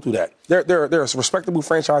need to go through that. They're a respectable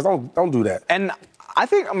franchise. Don't do that. And I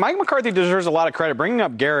think Mike McCarthy deserves a lot of credit. Bringing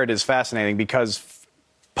up Garrett is fascinating because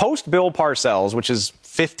post-Bill Parcells, which is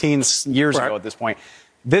 15 years ago at this point,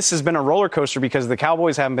 this has been a roller coaster because the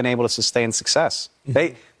Cowboys haven't been able to sustain success.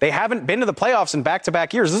 They haven't been to the playoffs in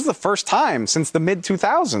back-to-back years. This is the first time since the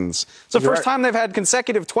mid-2000s. It's the first time they've had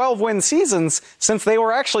consecutive 12-win seasons since they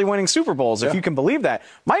were actually winning Super Bowls, if you can believe that.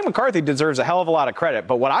 Mike McCarthy deserves a hell of a lot of credit.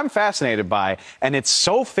 But what I'm fascinated by, and it's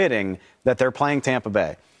so fitting that they're playing Tampa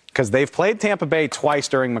Bay, because they've played Tampa Bay twice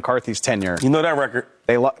during McCarthy's tenure. You know that record.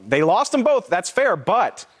 They lost them both. That's fair,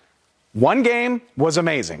 but one game was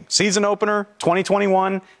amazing. Season opener,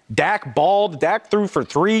 2021. Dak balled. Dak threw for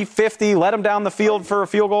 350, led him down the field for a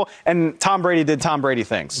field goal, and Tom Brady did Tom Brady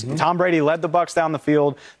things. Tom Brady led the Bucs down the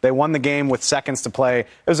field. They won the game with seconds to play. It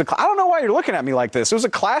was I don't know why you're looking at me like this. It was a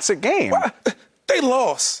classic game. What? They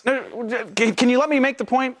lost. Can you let me make the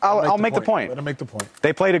point? I'll make the point. Let him make the point.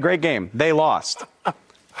 They played a great game. They lost.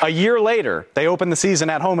 A year later, they opened the season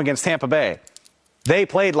at home against Tampa Bay. They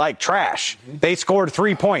played like trash. They scored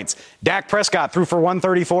 3 points. Dak Prescott threw for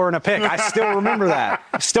 134 and a pick. I still remember that.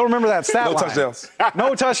 Stat line. Touchdowns.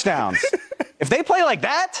 No touchdowns. If they play like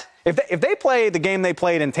that, if they play the game they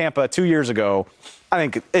played in Tampa 2 years ago, I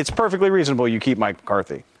think it's perfectly reasonable you keep Mike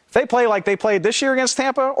McCarthy. If they play like they played this year against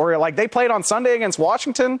Tampa or like they played on Sunday against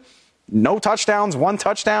Washington, no touchdowns, 1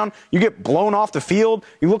 touchdown, you get blown off the field,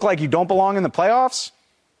 you look like you don't belong in the playoffs,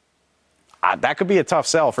 that could be a tough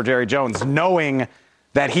sell for Jerry Jones, knowing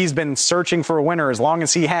that he's been searching for a winner as long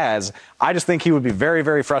as he has. I just think he would be very,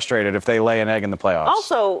 very frustrated if they lay an egg in the playoffs.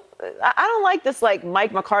 Also, I don't like this,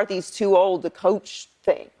 Mike McCarthy's too old to coach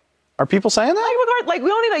thing. Are people saying that? Mike McCarthy, we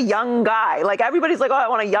don't need a young guy. Everybody's like, oh, I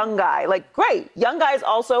want a young guy. Great. Young guys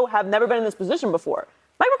also have never been in this position before.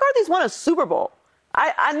 Mike McCarthy's won a Super Bowl.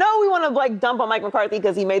 I know we want to dump on Mike McCarthy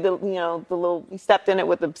because he made he stepped in it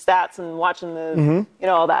with the stats and watching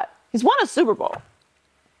all that. He's won a Super Bowl.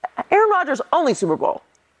 Aaron Rodgers' only Super Bowl,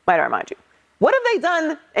 might I remind you. What have they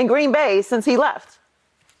done in Green Bay since he left?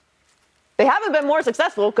 They haven't been more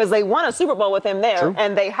successful because they won a Super Bowl with him there, True.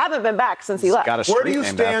 and they haven't been back since he left. Where do you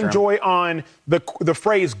stand, Joy, on the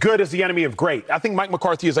phrase "good is the enemy of great"? I think Mike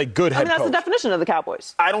McCarthy is a good head coach. That's the definition of the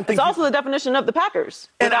Cowboys. I don't think it's also the definition of the Packers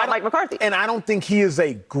without Mike McCarthy. And I don't think he is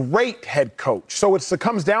a great head coach. So it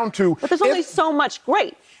comes down to. But there's only so much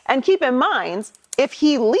great. And keep in mind, if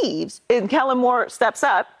he leaves and Kellen Moore steps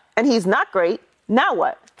up and he's not great, now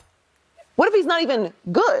what? What if he's not even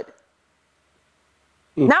good?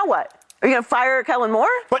 Now what? Are you going to fire Kellen Moore?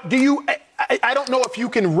 But I don't know if you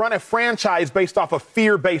can run a franchise based off a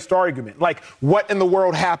fear-based argument. What in the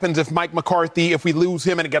world happens if Mike McCarthy, if we lose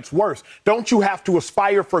him and it gets worse? Don't you have to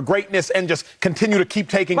aspire for greatness and just continue to keep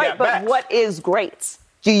taking that back? But what is great?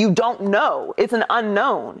 You don't know. It's an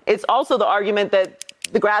unknown. It's also the argument that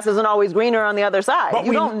the grass isn't always greener on the other side. But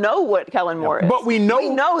you don't know what Kellen Moore is. But we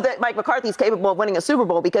know that Mike McCarthy's capable of winning a Super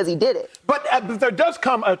Bowl because he did it. But there does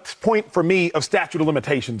come a point for me of statute of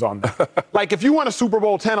limitations on that. If you won a Super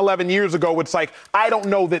Bowl 10, 11 years ago, it's I don't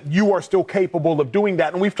know that you are still capable of doing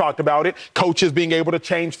that. And we've talked about it. Coaches being able to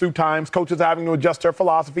change through times, coaches having to adjust their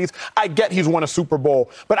philosophies. I get he's won a Super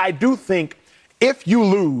Bowl. But I do think if you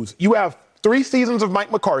lose, you have 3 seasons of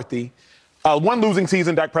Mike McCarthy. One losing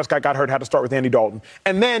season, Dak Prescott got hurt, had to start with Andy Dalton.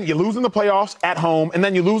 And then you lose in the playoffs at home, and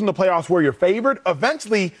then you lose in the playoffs where you're favored.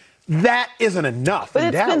 Eventually, that isn't enough.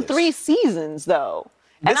 But it's been 3 seasons, though.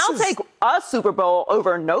 And I'll take a Super Bowl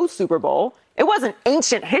over no Super Bowl. It wasn't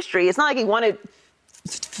ancient history. It's not like he won it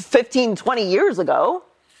 15, 20 years ago.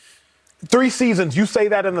 3 seasons, you say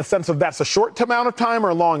that in the sense of that's a short amount of time or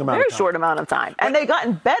a long amount of time? Very short amount of time. And they've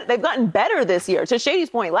gotten better this year. To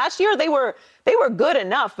Shady's point, last year they were good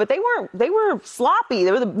enough, but they were sloppy.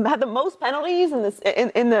 They had the most penalties in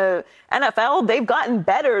the NFL. They've gotten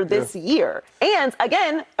better this year. And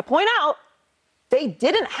again, I point out they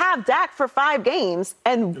didn't have Dak for 5 games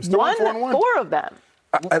and won 4 of them.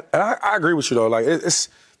 I agree with you though.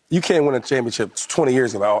 You can't win a championship 20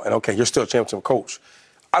 years ago and okay, you're still a championship coach.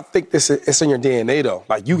 I think it's in your DNA, though.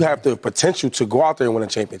 You have the potential to go out there and win a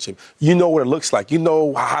championship. You know what it looks like. You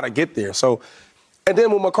know how to get there. So, and then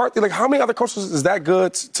with McCarthy, how many other coaches is that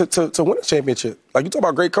good to win a championship? You talk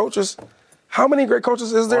about great coaches. How many great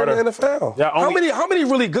coaches is there in the NFL? Yeah, how many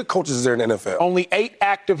really good coaches is there in the NFL? Only 8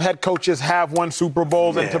 active head coaches have won Super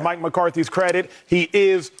Bowls, and to Mike McCarthy's credit, he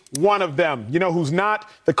is one of them. You know who's not?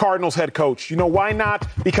 The Cardinals head coach. You know why not?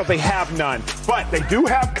 Because they have none. But they do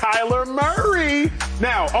have Kyler Murray.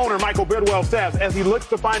 Now, owner Michael Bidwell says as he looks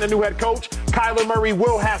to find a new head coach, Kyler Murray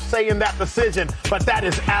will have say in that decision, but that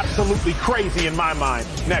is absolutely crazy in my mind.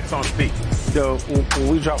 Next on Speak. Yo, when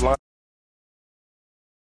we drop line.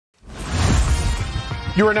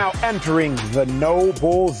 You are now entering the No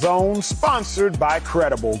Bull Zone, sponsored by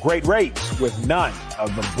Credible. Great rates with none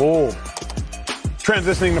of the bull.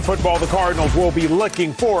 Transitioning to football, the Cardinals will be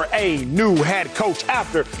looking for a new head coach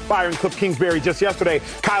after firing Cliff Kingsbury just yesterday.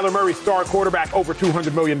 Kyler Murray, star quarterback, over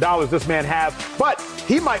 $200 million this man has, but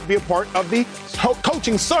he might be a part of the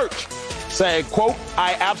coaching search. Say, quote,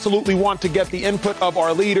 I absolutely want to get the input of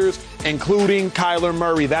our leaders, including Kyler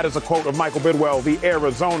Murray. That is a quote of Michael Bidwell, the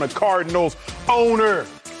Arizona Cardinals owner.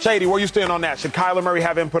 Shady, where you stand on that? Should Kyler Murray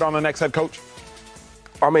have input on the next head coach?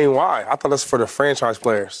 I mean, why? I thought that's for the franchise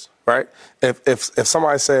players, right? If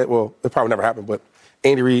somebody said, well, it probably never happened, but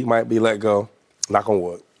Andy Reid might be let go, knock on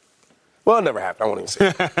wood. Well, it never happened. I won't even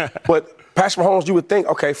say it. But Patrick Mahomes, you would think,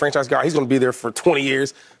 okay, franchise guy, he's going to be there for 20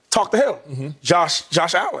 years. Talk to him. Mm-hmm.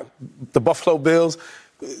 Josh Allen, the Buffalo Bills.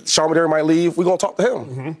 Sean McDermott might leave. We're going to talk to him.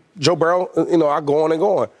 Mm-hmm. Joe Burrow, I go on and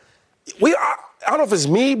go on. I don't know if it's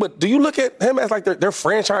me, but do you look at him as their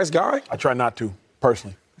franchise guy? I try not to,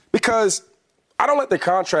 personally. Because I don't let their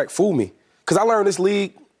contract fool me. Because I learned this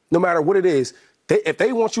league, no matter what it is, if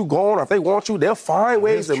they want you going or if they want you, they'll find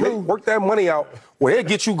ways to work that money out where they'll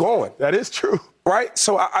get you going. That is true. Right?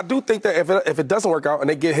 So I do think that if it doesn't work out and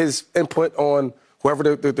they get his input on whoever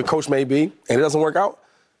the coach may be, and it doesn't work out,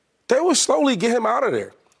 they will slowly get him out of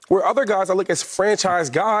there. Where other guys I look as franchise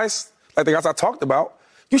guys, like the guys I talked about,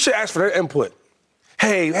 you should ask for their input.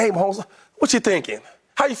 Hey, Mahomes, what you thinking?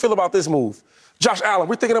 How you feel about this move? Josh Allen,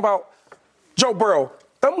 we're thinking about Joe Burrow.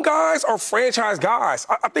 Them guys are franchise guys.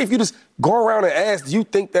 I think if you just go around and ask, do you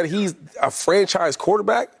think that he's a franchise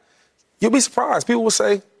quarterback? You'll be surprised. People will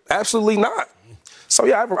say, absolutely not. So,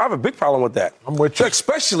 yeah, I have a big problem with that. I'm with you.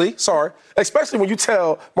 Especially when you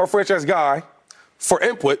tell my franchise guy for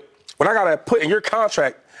input, when I got to put in your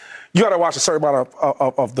contract, you got to watch a certain amount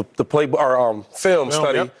of the play or film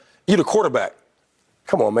study. Yep. You're the quarterback.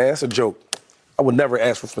 Come on, man. That's a joke. I would never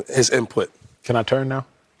ask for his input. Can I turn now?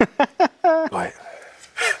 Go ahead.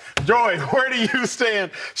 Joy, where do you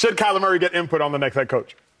stand? Should Kyler Murray get input on the next head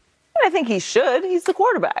coach? I think he should. He's the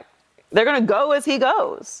quarterback. They're going to go as he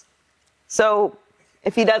goes. So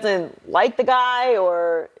if he doesn't like the guy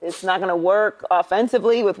or it's not going to work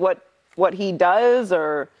offensively with what he does,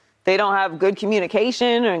 or they don't have good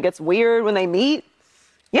communication and it gets weird when they meet,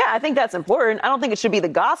 yeah, I think that's important. I don't think it should be the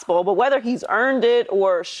gospel, but whether he's earned it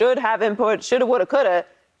or should have input, shoulda, woulda, coulda,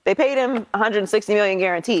 they paid him $160 million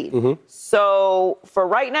guaranteed. Mm-hmm. So for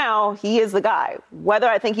right now, he is the guy. Whether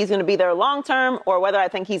I think he's going to be there long term or whether I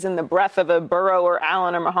think he's in the breath of a Burrow or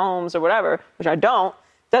Allen or Mahomes or whatever, which I don't,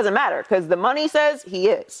 doesn't matter because the money says he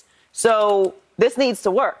is. So this needs to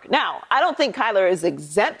work. Now, I don't think Kyler is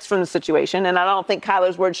exempt from the situation, and I don't think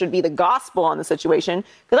Kyler's word should be the gospel on the situation,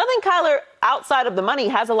 because I think Kyler, outside of the money,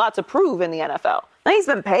 has a lot to prove in the NFL. Now, he's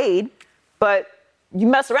been paid, but you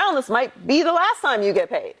mess around, this might be the last time you get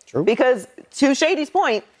paid. True. Because to Shady's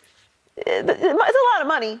point, it's a lot of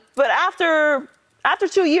money, but after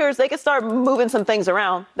 2 years, they could start moving some things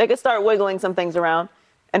around. They could start wiggling some things around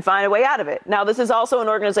and find a way out of it. Now, this is also an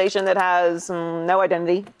organization that has no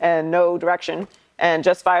identity and no direction and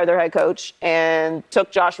just fired their head coach and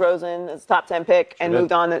took Josh Rosen as top 10 pick and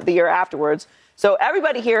moved on the year afterwards. So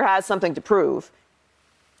everybody here has something to prove.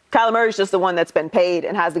 Kyler Murray's just the one that's been paid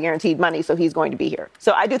and has the guaranteed money, so he's going to be here.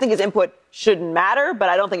 So I do think his input shouldn't matter, but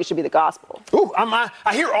I don't think it should be the gospel. Ooh, I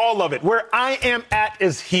hear all of it. Where I am at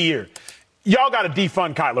is here. Y'all got to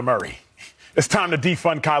defund Kyler Murray. It's time to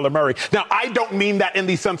defund Kyler Murray. Now, I don't mean that in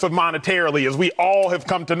the sense of monetarily. As we all have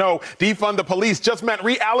come to know, defund the police just meant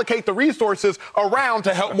reallocate the resources around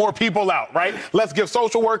to help more people out, right? Let's give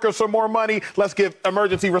social workers some more money. Let's give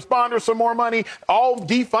emergency responders some more money. All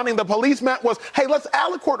defunding the police meant was, hey, let's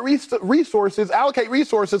allocate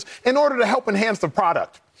resources in order to help enhance the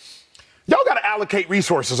product. Y'all got to allocate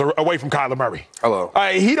resources away from Kyler Murray. Hello.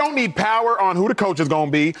 He don't need power on who the coach is going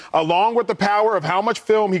to be, along with the power of how much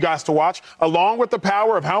film he got to watch, along with the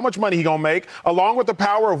power of how much money he going to make, along with the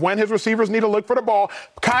power of when his receivers need to look for the ball.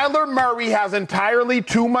 Kyler Murray has entirely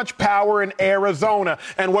too much power in Arizona.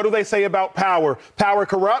 And what do they say about power? Power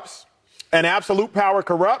corrupts, and absolute power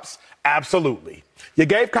corrupts. Absolutely. You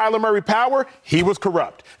gave Kyler Murray power, he was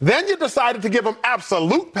corrupt. Then you decided to give him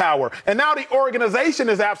absolute power, and now the organization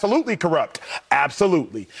is absolutely corrupt.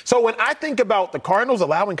 Absolutely. So when I think about the Cardinals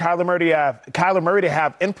allowing Kyler Murray to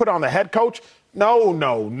have input on the head coach, no.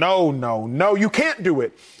 You can't do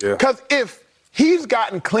it. Because if he's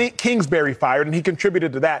gotten Kingsbury fired and he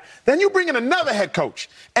contributed to that, then you bring in another head coach.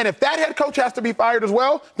 And if that head coach has to be fired as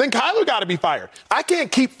well, then Kyler got to be fired. I can't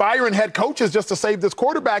keep firing head coaches just to save this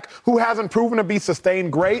quarterback who hasn't proven to be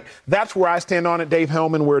sustained great. That's where I stand on it. Dave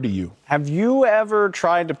Hellman, where do you? Have you ever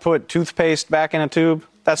tried to put toothpaste back in a tube?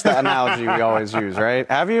 That's the analogy we always use, right?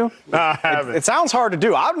 Have you? No, I haven't. It sounds hard to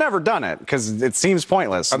do. I've never done it because it seems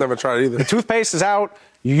pointless. I've never tried it either. The toothpaste is out.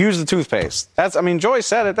 You use the toothpaste. Joy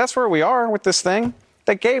said it. That's where we are with this thing.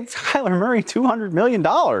 They gave Kyler Murray $200 million.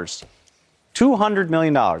 $200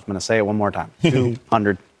 million. I'm going to say it one more time.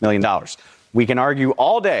 $200 million. We can argue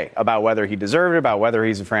all day about whether he deserved it, about whether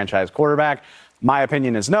he's a franchise quarterback. My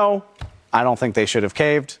opinion is no. I don't think they should have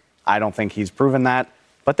caved. I don't think he's proven that.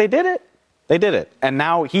 But they did it. They did it. And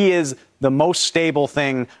now he is the most stable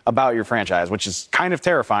thing about your franchise, which is kind of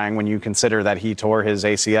terrifying when you consider that he tore his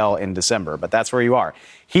ACL in December. But that's where you are.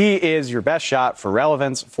 He is your best shot for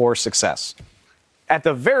relevance, for success. At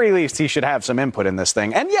the very least, he should have some input in this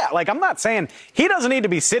thing. And yeah, I'm not saying he doesn't need to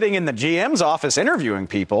be sitting in the GM's office interviewing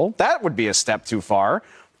people. That would be a step too far.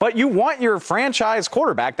 But you want your franchise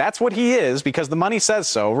quarterback. That's what he is because the money says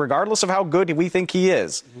so, regardless of how good we think he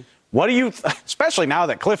is. Mm-hmm. What do you, especially now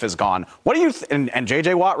that Cliff is gone, what do you, and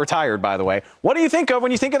J.J. Watt retired, by the way, what do you think of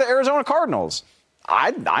when you think of the Arizona Cardinals?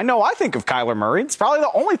 I know I think of Kyler Murray. It's probably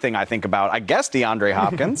the only thing I think about. I guess DeAndre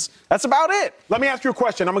Hopkins. That's about it. Let me ask you a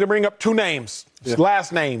question. I'm going to bring up two names,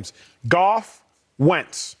 last names. Goff,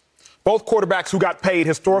 Wentz. Both quarterbacks who got paid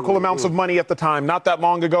historical amounts of money at the time, not that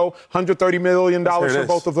long ago, $130 million for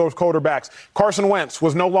both of those quarterbacks. Carson Wentz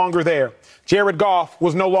was no longer there. Jared Goff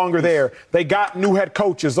was no longer there. They got new head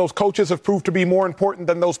coaches. Those coaches have proved to be more important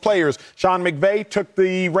than those players. Sean McVay took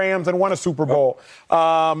the Rams and won a Super Bowl.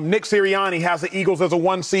 Nick Sirianni has the Eagles as a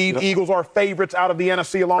 1 seed. Eagles are favorites out of the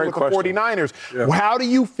NFC along with the 49ers. How do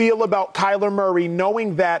you feel about Kyler Murray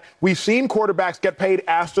knowing that we've seen quarterbacks get paid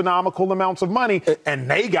astronomical amounts of money and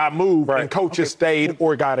they got moved move and coaches stayed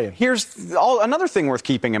or got in. Here's another thing worth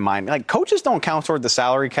keeping in mind. Like, coaches don't count toward the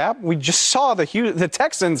salary cap. We just saw the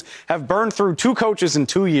Texans have burned through 2 coaches in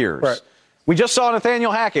 2 years. Right. We just saw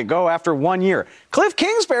Nathaniel Hackett go after 1 year. Cliff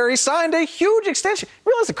Kingsbury signed a huge extension.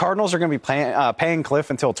 Realize the Cardinals are going to be paying Cliff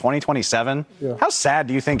until 2027? Yeah. How sad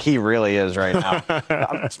do you think he really is right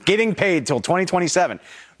now? Getting paid till 2027.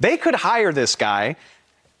 They could hire this guy,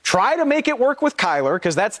 try to make it work with Kyler,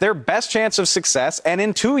 because that's their best chance of success. And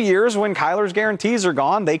in 2 years, when Kyler's guarantees are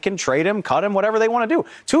gone, they can trade him, cut him, whatever they want to do.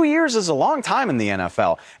 2 years is a long time in the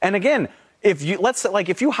NFL. And again, if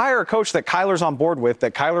you hire a coach that Kyler's on board with,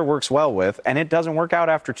 that Kyler works well with, and it doesn't work out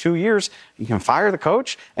after 2 years, you can fire the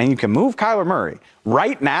coach and you can move Kyler Murray.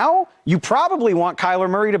 Right now, you probably want Kyler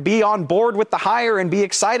Murray to be on board with the hire and be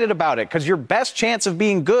excited about it, because your best chance of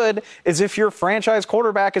being good is if your franchise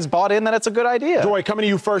quarterback is bought in that it's a good idea. Joy, coming to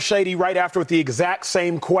you first, Shady, right after with the exact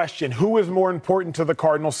same question. Who is more important to the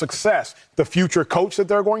Cardinals' success, the future coach that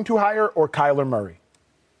they're going to hire or Kyler Murray?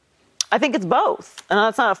 I think it's both. And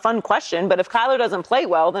that's not a fun question, but if Kyler doesn't play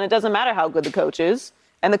well, then it doesn't matter how good the coach is.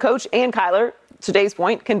 And the coach and Kyler, to Dave's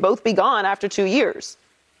point, can both be gone after 2 years.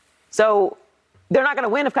 So they're not going to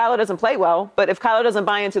win if Kyler doesn't play well, but if Kyler doesn't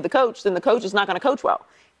buy into the coach, then the coach is not going to coach well.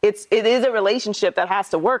 It is a relationship that has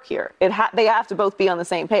to work here. They have to both be on the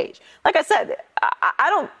same page. Like I said,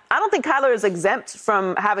 I don't think Kyler is exempt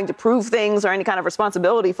from having to prove things or any kind of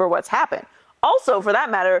responsibility for what's happened. Also, for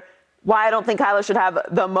that matter, why I don't think Kyler should have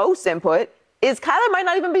the most input is Kyler might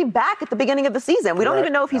not even be back at the beginning of the season. We don't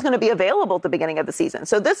even know if he's going to be available at the beginning of the season.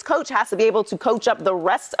 So this coach has to be able to coach up the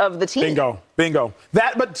rest of the team. Bingo.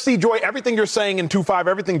 But see, Joy, everything you're saying in 2-5,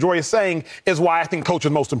 everything Joy is saying is why I think coach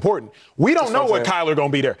is most important. We don't know what Kyler going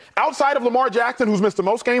to be there. Outside of Lamar Jackson, who's missed the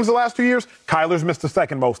most games the last 2 years, Kyler's missed the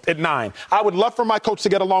second most at 9. I would love for my coach to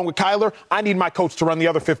get along with Kyler. I need my coach to run the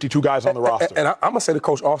other 52 guys on the roster. And I'm going to say the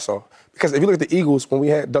coach also, because if you look at the Eagles, when we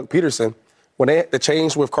had Doug Peterson, when they had the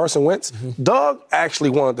change with Carson Wentz, Doug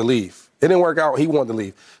actually wanted to leave. It didn't work out. He wanted to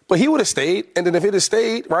leave. But he would have stayed. And then if it had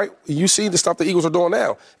stayed, right, you see the stuff the Eagles are doing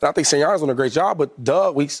now. And I think Senior's doing a great job. But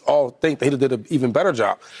Doug, we all think that he did an even better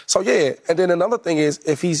job. So, yeah. And then another thing is,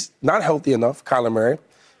 if he's not healthy enough, Kyler Murray,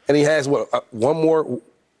 and he has, one more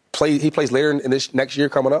play, he plays later in this next year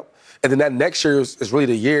coming up, and then that next year is really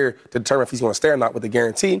the year to determine if he's going to stay or not with the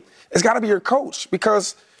guarantee, it's got to be your coach,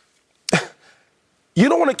 because you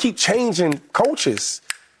don't want to keep changing coaches.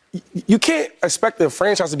 You can't expect the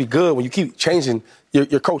franchise to be good when you keep changing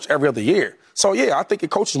your coach every other year. So, yeah, I think the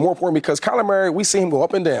coach is more important, because Kyler Murray, we see him go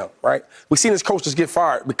up and down, right? We've seen his coaches get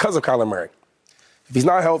fired because of Kyler Murray. If he's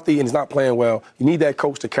not healthy and he's not playing well, you need that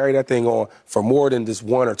coach to carry that thing on for more than just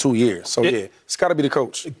 1 or 2 years. So, yeah, it's got to be the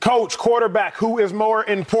coach. Coach, quarterback, who is more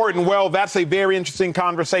important? Well, that's a very interesting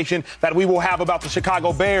conversation that we will have about the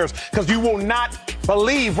Chicago Bears, because you will not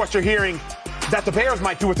believe what you're hearing that the Bears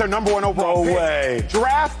might do with their number 1 overall pick. Way.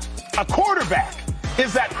 Draft a quarterback.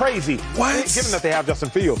 Is that crazy? What? Given that they have Justin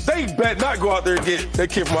Fields. They better not go out there and get that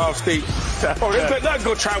kid from Ohio State. Or they better not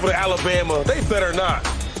go travel to Alabama. They better not.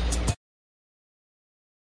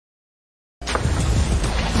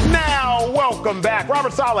 Now, welcome back.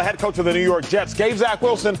 Robert Saleh, head coach of the New York Jets, gave Zach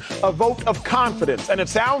Wilson a vote of confidence. And it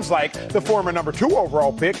sounds like the former number 2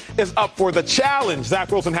 overall pick is up for the challenge. Zach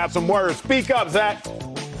Wilson had some words. Speak up, Zach.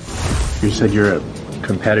 You said you're a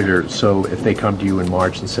competitor, so if they come to you in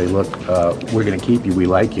March and say, look, we're going to keep you, we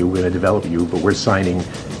like you, we're going to develop you, but we're signing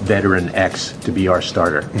veteran X to be our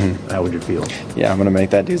starter, how would you feel? Yeah, I'm going to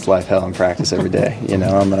make that dude's life hell in practice every day. You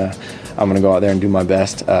know, I'm going to go out there and do my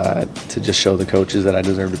best to just show the coaches that I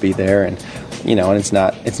deserve to be there. And, you know, and it's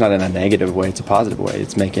not in a negative way, it's a positive way.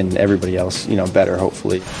 It's making everybody else, you know, better,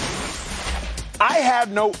 hopefully. I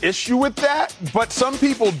had no issue with that, but some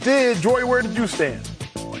people did. Joy, where did you stand?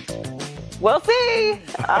 We'll see.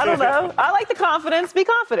 I don't know. I like the confidence. Be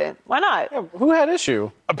confident. Why not? Yeah, who had issue?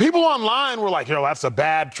 People online were like, yo, that's a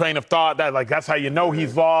bad train of thought. That's how you know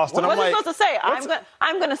he's lost. And what was he supposed to say?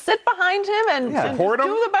 I'm going to sit behind him and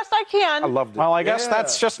do the best I can. I loved it. Well, I guess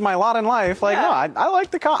that's just my lot in life. Like, no, I like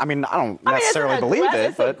the I don't necessarily believe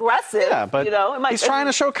it, but aggressive. Yeah, but you know, he's trying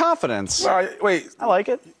to show confidence. Wait, I like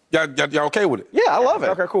it. Y'all okay with it? Yeah, I love it.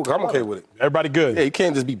 Okay, cool. I'm okay with it. Everybody good? Yeah, you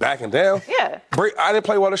can't just be backing down. Yeah. I didn't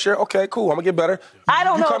play well this year. Okay, cool. I'm going to get better. I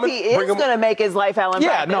don't know if he is going to make his life hell in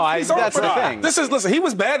practice. Yeah, no, that's the thing. Listen, he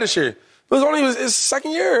was bad this year. It was only his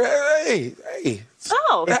second year. Hey.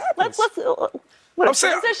 Oh, let's what a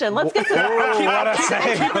transition. Let's get to that.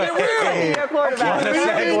 Second-year quarterback.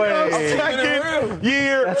 Second-year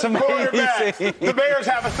quarterback. The Bears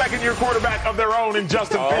have a second-year quarterback of their own in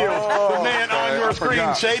Justin Fields. The man on your our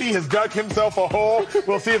screen, Shady has dug himself a hole.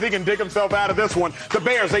 We'll see if he can dig himself out of this one. The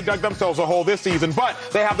Bears, they dug themselves a hole this season, but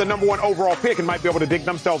they have the number 1 overall pick and might be able to dig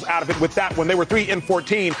themselves out of it with that one. They were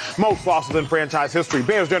 3-14, most losses in franchise history.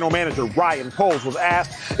 Bears general manager Ryan Poles was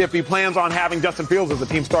asked if he plans on having Justin Fields as the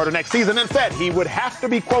team starter next season and said he would have to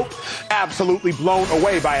be, quote, absolutely blown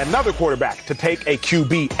away by another quarterback to take a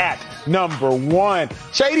QB at number 1.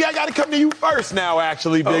 Shady, I got to come to you first now,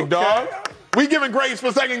 actually, big dog. We giving grades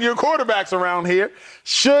for second-year quarterbacks around here.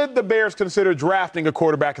 Should the Bears consider drafting a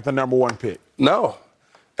quarterback at the number 1 pick? No.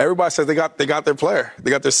 Everybody says they got their player.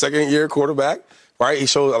 They got their second-year quarterback, right? He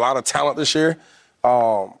showed a lot of talent this year, a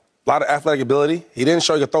lot of athletic ability. He didn't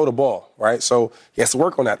show you could throw the ball, right? So he has to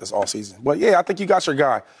work on that this offseason. But, yeah, I think you got your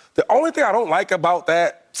guy. The only thing I don't like about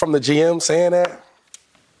that from the GM saying that,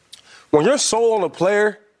 when you're sold on a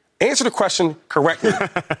player, answer the question correctly.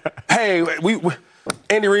 Hey,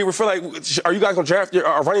 Andy Reid, we feel like, are you guys going to draft your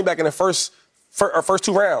running back in the first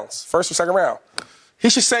 2 rounds, first or second round? He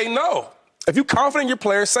should say no. If you're confident in your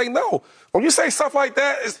players, say no. When you say stuff like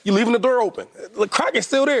that, you're leaving the door open. The crack is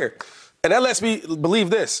still there. And that lets me believe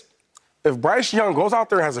this. If Bryce Young goes out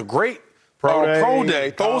there and has a great pro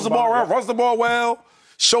day, throws the ball around, runs the ball well,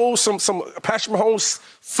 shows some Patrick Mahomes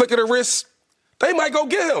flick of the wrist, they might go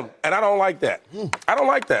get him. And I don't like that. I don't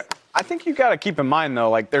like that. I think you got to keep in mind, though,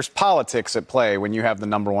 like there's politics at play when you have the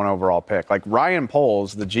number 1 overall pick. Like Ryan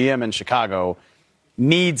Poles, the GM in Chicago,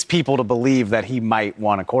 needs people to believe that he might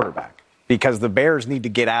want a quarterback because the Bears need to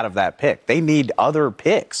get out of that pick. They need other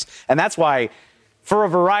picks. And that's why, for a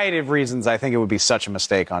variety of reasons, I think it would be such a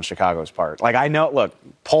mistake on Chicago's part. Like, I know, look,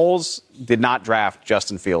 Poles did not draft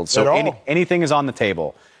Justin Fields, so anything is on the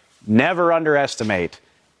table. Never underestimate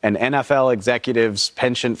an NFL executive's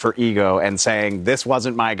penchant for ego and saying, this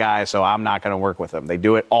wasn't my guy, so I'm not going to work with him. They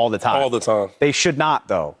do it all the time. All the time. They should not,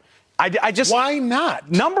 though. I just... Why not?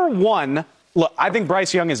 Number 1... Look, I think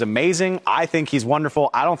Bryce Young is amazing. I think he's wonderful.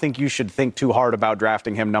 I don't think you should think too hard about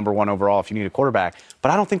drafting him number 1 overall if you need a quarterback.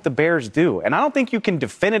 But I don't think the Bears do. And I don't think you can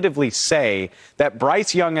definitively say that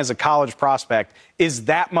Bryce Young as a college prospect is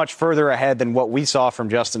that much further ahead than what we saw from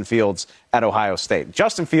Justin Fields at Ohio State.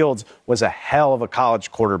 Justin Fields was a hell of a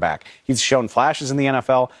college quarterback. He's shown flashes in the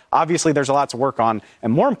NFL. Obviously, there's a lot to work on.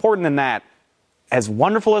 And more important than that, as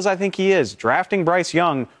wonderful as I think he is, drafting Bryce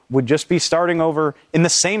Young would just be starting over in the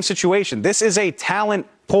same situation. This is a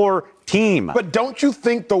talent-poor team. But don't you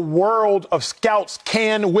think the world of scouts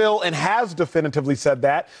can, will, and has definitively said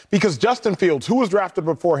that? Because Justin Fields, who was drafted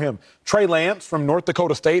before him? Trey Lance from North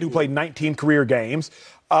Dakota State, who played 19 career games.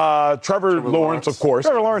 Trevor Lawrence, of course.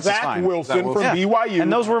 Trevor Lawrence is Zach fine. Wilson from BYU.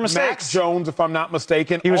 And those were mistakes. Mac Jones, if I'm not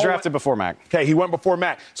mistaken. He was drafted before Mac. Okay, he went before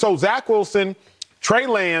Mac. So Zach Wilson, Trey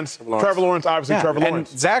Lance, Trevor Lawrence, obviously Trevor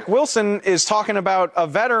Lawrence. And Zach Wilson is talking about a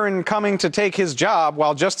veteran coming to take his job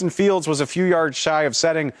while Justin Fields was a few yards shy of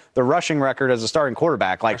setting the rushing record as a starting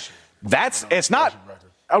quarterback. Like, it's not...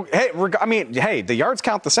 Oh, hey, the yards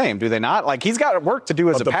count the same, do they not? Like, he's got work to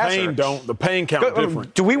do as a passer. The pain count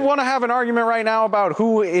different. Do we want to have an argument right now about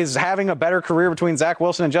who is having a better career between Zach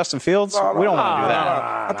Wilson and Justin Fields? We don't want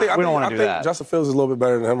to do that. We don't want to do that. I think Justin Fields is a little bit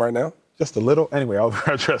better than him right now. Just a little? Anyway, I'll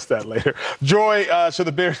address that later. Joy, should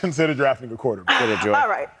the Bears consider drafting a quarterback? All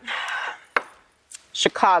right.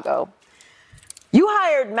 Chicago. You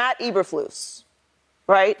hired Matt Eberflus,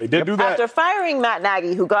 right? They did do that. After firing Matt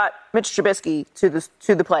Nagy, who got Mitch Trubisky to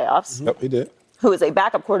the playoffs. Yep, he did. Who is a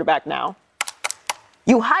backup quarterback now.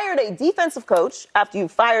 You hired a defensive coach after you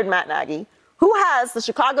fired Matt Nagy, who has the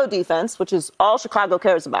Chicago defense, which is all Chicago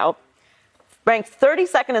cares about, ranked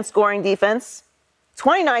 32nd in scoring defense,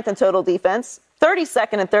 29th in total defense,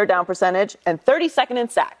 32nd in third down percentage, and 32nd in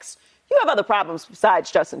sacks. You have other problems besides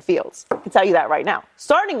Justin Fields. I can tell you that right now.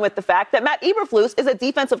 Starting with the fact that Matt Eberflus is a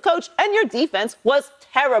defensive coach, and your defense was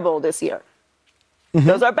terrible this year.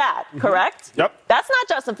 Those are bad, correct? Yep. That's not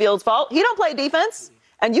Justin Fields' fault. He don't play defense,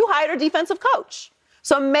 and you hired a defensive coach.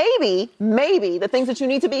 So maybe the things that you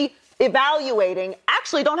need to be evaluating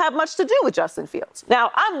actually don't have much to do with Justin Fields.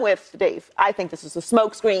 Now, I'm with Dave. I think this is a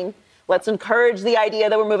smokescreen. Let's encourage the idea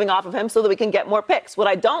that we're moving off of him so that we can get more picks. What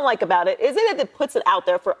I don't like about it is that it puts it out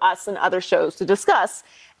there for us and other shows to discuss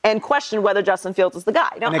and question whether Justin Fields is the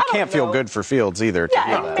guy. Now, and it can't feel good for Fields either.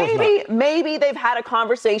 Yeah, and maybe they've had a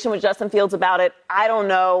conversation with Justin Fields about it. I don't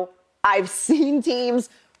know. I've seen teams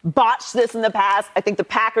botch this in the past. I think the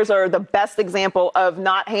Packers are the best example of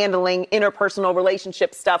not handling interpersonal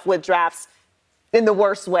relationship stuff with drafts in the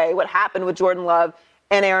worst way. What happened with Jordan Love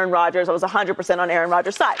and Aaron Rodgers. I was 100% on Aaron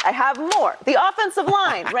Rodgers' side. I have more. The offensive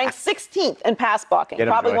line ranked 16th in pass blocking.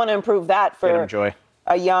 Probably want to improve that for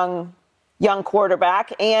a young young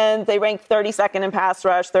quarterback, and they rank 32nd in pass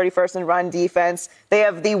rush, 31st in run defense. They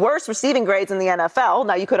have the worst receiving grades in the NFL.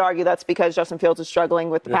 Now, you could argue that's because Justin Fields is struggling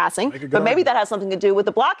with the passing, but maybe that has something to do with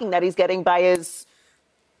the blocking that he's getting by his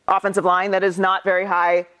offensive line that is not very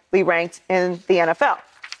highly ranked in the NFL.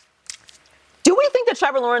 Do we think that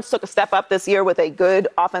Trevor Lawrence took a step up this year with a good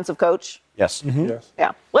offensive coach? Yes. Mm-hmm. Yes.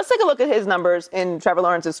 Yeah. Let's take a look at his numbers in Trevor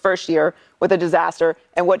Lawrence's first year with a disaster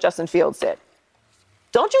and what Justin Fields did.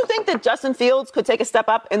 Don't you think that Justin Fields could take a step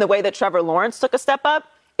up in the way that Trevor Lawrence took a step up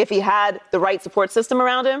if he had the right support system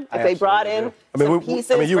around him? If they brought in some pieces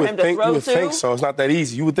for him to throw to? You would think so. It's not that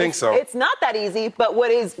easy. You would think so. It's not that easy, but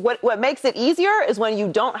what makes it easier is when you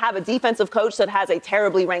don't have a defensive coach that has a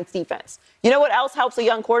terribly ranked defense. You know what else helps a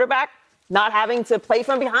young quarterback? Not having to play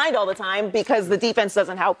from behind all the time because the defense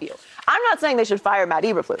doesn't help you. I'm not saying they should fire Matt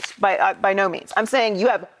Eberflus, by no means. I'm saying you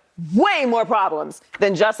have way more problems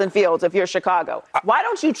than Justin Fields if you're Chicago. Why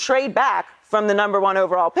don't you trade back from the number 1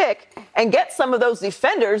 overall pick and get some of those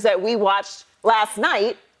defenders that we watched last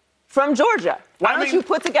night from Georgia? Why don't you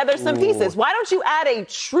put together some pieces? Why don't you add a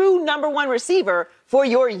true number 1 receiver for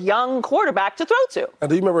your young quarterback to throw to? Now,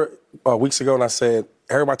 do you remember weeks ago when I said,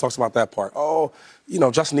 everybody talks about that part. Oh,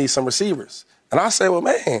 Justin needs some receivers. And I said, well,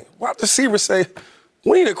 man, why don't the receivers say,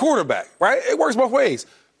 we need a quarterback, right? It works both ways.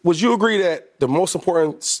 Would you agree that the most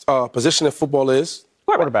important position in football is?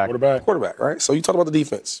 Quarterback. Quarterback, right? So you talk about the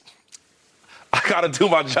defense. I got to do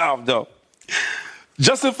my job, though.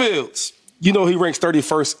 Justin Fields, he ranks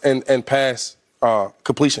 31st in pass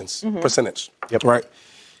completions percentage, right?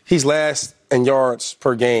 He's last in yards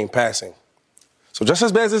per game passing. So just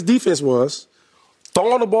as bad as his defense was,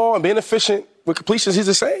 throwing the ball and being efficient with completions, he's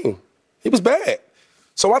the same. He was bad.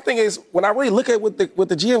 So my thing is, when I really look at what the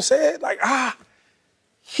GM said,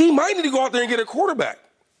 he might need to go out there and get a quarterback.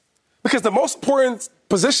 Because the most important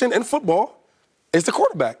position in football is the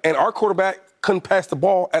quarterback. And our quarterback couldn't pass the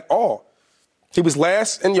ball at all. He was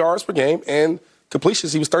last in yards per game, and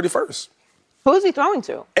completions, he was 31st. Who is he throwing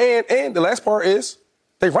to? And the last part is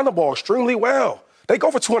they run the ball extremely well. They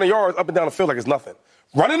go for 200 yards up and down the field like it's nothing.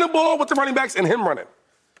 Running the ball with the running backs and him running.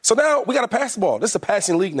 So now we got to pass the ball. This is a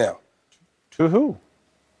passing league now. To who?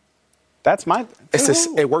 That's my...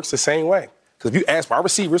 It works the same way. Because if you ask our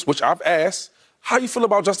receivers, which I've asked, how you feel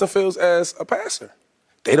about Justin Fields as a passer?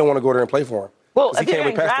 They don't want to go there and play for him. Well, if they're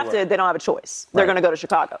getting drafted, they don't have a choice. They're going to go to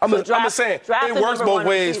Chicago. I'm just saying, it works both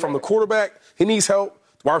ways. From the quarterback, he needs help.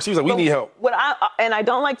 The wide receivers, we need help. I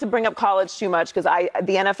don't like to bring up college too much because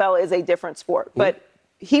the NFL is a different sport. But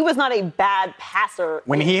he was not a bad passer.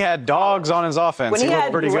 When he had dogs on his offense, when he looked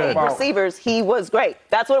had pretty great good. Receivers, he was great.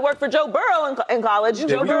 That's what worked for Joe Burrow in college.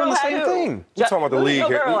 Joe Burrow the had same thing. We're talking about the league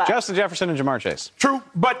here. Justin Jefferson and Jamar Chase. True,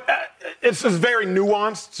 but it's just very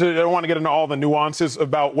nuanced. So I don't want to get into all the nuances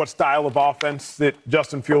about what style of offense that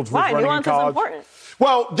Justin Fields was running in college. Nuance is important.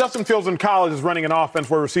 Well, Justin Fields in college is running an offense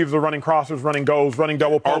where receivers are running crossers, running goals, running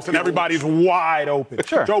double posts, and everybody's wide open.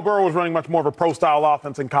 Sure. Joe Burrow was running much more of a pro-style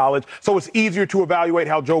offense in college, so it's easier to evaluate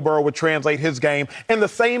how Joe Burrow would translate his game in the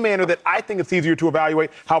same manner that I think it's easier to evaluate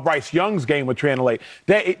how Bryce Young's game would translate.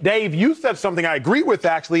 Dave, you said something I agree with,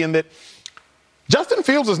 actually, in that Justin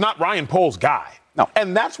Fields is not Ryan Poles' guy. No.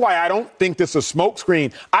 And that's why I don't think this is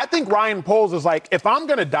smokescreen. I think Ryan Poles is like, if I'm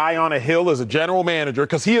going to die on a hill as a general manager,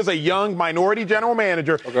 because he is a young minority general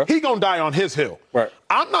manager, he's going to die on his hill. Right.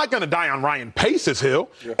 I'm not going to die on Ryan Pace's hill,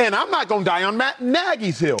 and I'm not going to die on Matt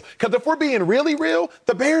Nagy's hill. Because if we're being really real,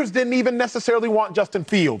 the Bears didn't even necessarily want Justin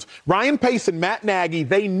Fields. Ryan Pace and Matt Nagy,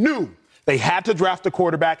 they knew they had to draft a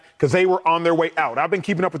quarterback because they were on their way out. I've been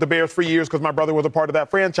keeping up with the Bears for years because my brother was a part of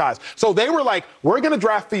that franchise. So they were like, we're going to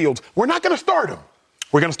draft Fields. We're not going to start him.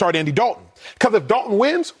 We're going to start Andy Dalton. Because if Dalton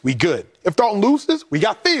wins, we good. If Dalton loses, we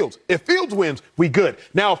got Fields. If Fields wins, we good.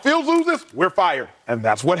 Now, if Fields loses, we're fired. And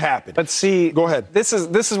that's what happened. But see, go ahead. This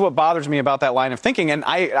is what bothers me about that line of thinking. And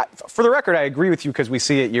I for the record, I agree with you because we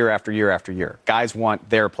see it year after year after year. Guys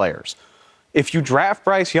want their players. If you draft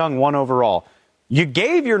Bryce Young 1 overall, you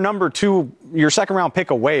gave your your second round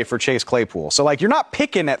pick away for Chase Claypool. So, you're not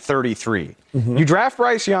picking at 33. Mm-hmm. You draft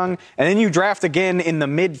Bryce Young, and then you draft again in the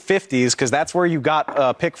mid-50s because that's where you got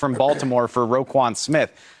a pick from Baltimore for Roquan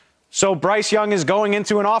Smith. So Bryce Young is going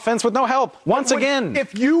into an offense with no help once again.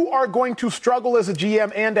 If you are going to struggle as a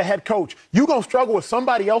GM and a head coach, you're going to struggle with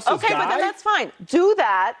somebody else's guy. Okay, but then that's fine. Do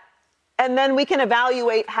that. And then we can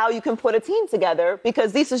evaluate how you can put a team together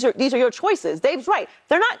because these are your choices. Dave's right.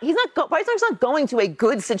 Bryce Young's not going to a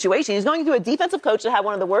good situation. He's going to a defensive coach that had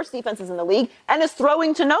one of the worst defenses in the league and is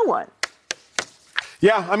throwing to no one.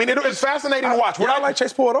 Yeah, I mean, it's fascinating to watch. I don't like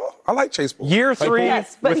Chase Paul at all. I like Chase Paul. Year 3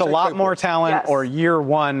 Yes, but- with a lot more talent, Yes. or year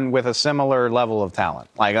 1 with a similar level of talent.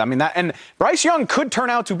 Like, I mean, that, and Bryce Young could turn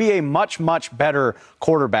out to be a much, much better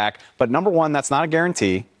quarterback. But number one, that's not a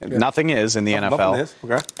guarantee. Yeah. Nothing is in the NFL. Nothing is.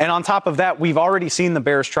 Okay. And on top of that, we've already seen the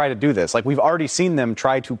Bears try to do this. Like, we've already seen them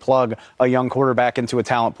try to plug a young quarterback into a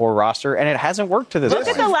talent poor roster, and it hasn't worked to this point.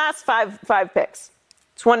 Look at the last five picks.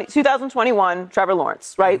 2021, Trevor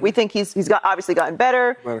Lawrence, right? We think he's obviously gotten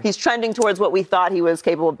better. He's trending towards what we thought he was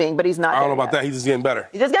capable of being, but he's not. I don't know about that. He's just getting better.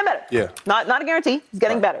 He's just getting better. Yeah. Not a guarantee. He's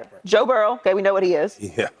getting better. Right. Joe Burrow, okay, we know what he is.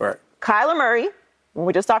 Yeah, right. Kyler Murray,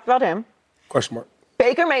 we just talked about him. Question mark.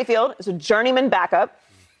 Baker Mayfield is a journeyman backup,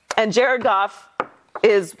 and Jared Goff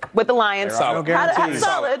is with the Lions.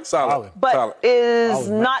 Solid. Solid. But is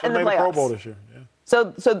not in the playoffs. Pro Bowl this year. Yeah.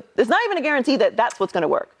 So it's not even a guarantee that that's what's going to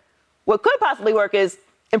work. What could possibly work is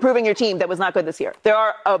improving your team that was not good this year. There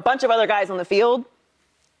are a bunch of other guys on the field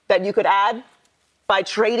that you could add by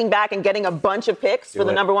trading back and getting a bunch of picks for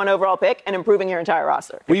the number 1 overall pick and improving your entire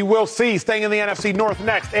roster. We will see. Staying in the NFC North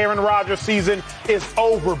next, Aaron Rodgers' season is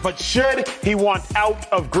over. But should he want out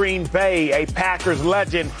of Green Bay, a Packers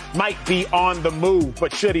legend might be on the move.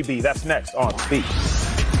 But should he be? That's next on Speed.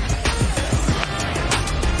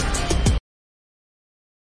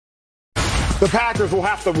 The Packers will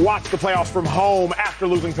have to watch the playoffs from home after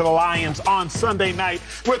losing to the Lions on Sunday night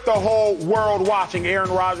with the whole world watching.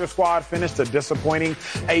 Aaron Rodgers' squad finished a disappointing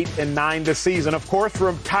 8-9 this season. Of course,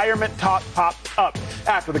 retirement talk popped up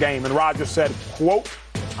after the game, and Rodgers said, quote,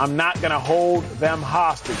 "I'm not going to hold them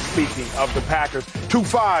hostage." Speaking of the Packers,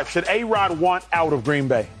 2-5, should A-Rod want out of Green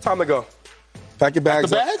Bay? Time to go. Pack your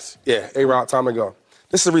bags. The bags? Yeah, A-Rod, time to go.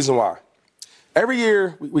 This is the reason why. Every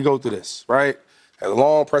year we go through this, right? At a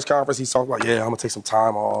long press conference, he's talking about, I'm going to take some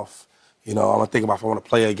time off. I'm going to think about if I want to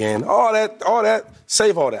play again. All that,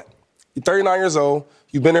 save all that. You're 39 years old.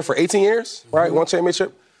 You've been there for 18 years, right? Mm-hmm. One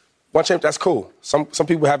championship, that's cool. Some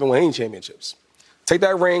people haven't won any championships. Take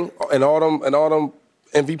that ring and all them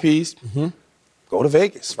MVPs, go to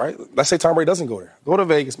Vegas, right? Let's say Tom Brady doesn't go there. Go to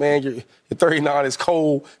Vegas, man. You're 39, it's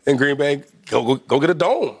cold in Green Bay. Go get a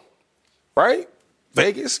dome, right?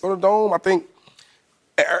 Vegas, go to the dome. I think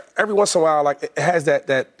every once in a while, like, it has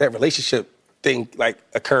that relationship thing, like,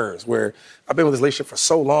 occurs where I've been with this relationship for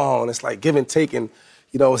so long, and it's like give and take, and,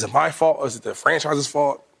 is it my fault or is it the franchise's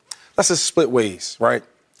fault? Let's just split ways, right?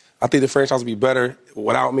 I think the franchise would be better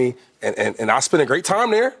without me, and I spent a great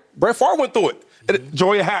time there. Brett Favre went through it. And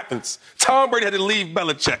joy it happens. Tom Brady had to leave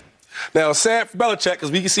Belichick. Now, sad for Belichick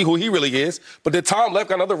because we can see who he really is, but then Tom left,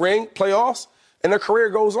 got another ring, playoffs, and their career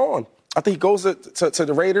goes on. I think he goes to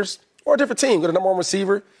the Raiders, or a different team, get a number 1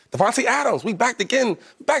 receiver. Devontae Adams, we back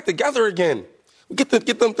together again. We get them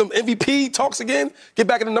MVP talks again, get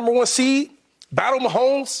back in the number 1 seed, battle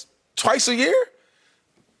Mahomes twice a year.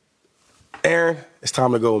 Aaron, it's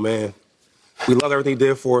time to go, man. We love everything he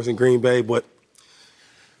did for us in Green Bay, but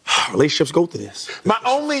relationships go through this. My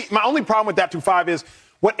only problem with that 2-5 is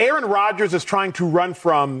what Aaron Rodgers is trying to run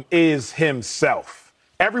from is himself.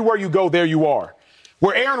 Everywhere you go, there you are.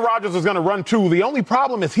 Where Aaron Rodgers is going to run to, the only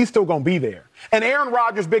problem is he's still going to be there. And Aaron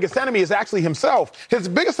Rodgers' biggest enemy is actually himself. His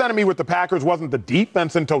biggest enemy with the Packers wasn't the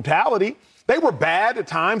defense in totality. They were bad at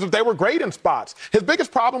times, but they were great in spots. His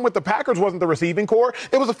biggest problem with the Packers wasn't the receiving core.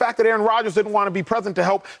 It was the fact that Aaron Rodgers didn't want to be present to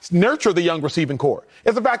help nurture the young receiving core.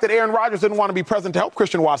 It's the fact that Aaron Rodgers didn't want to be present to help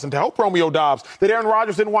Christian Watson, to help Romeo Doubs, that Aaron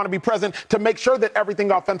Rodgers didn't want to be present to make sure that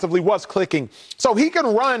everything offensively was clicking. So he can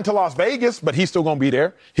run to Las Vegas, but he's still going to be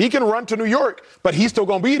there. He can run to New York, but he's still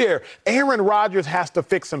going to be there. Aaron Rodgers has to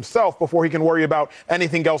fix himself before he can worry about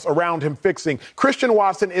anything else around him fixing. Christian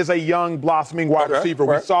Watson is a young, blossoming wide receiver.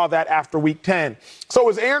 Right. We saw that after week 10. So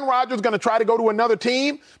is Aaron Rodgers going to try to go to another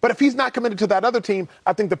team? But if he's not committed to that other team,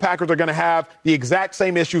 I think the Packers are going to have the exact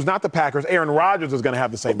same issues. Not the Packers. Aaron Rodgers is going to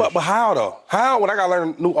have the same issues. But how, though? How, when I got to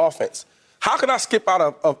learn new offense? How can I skip out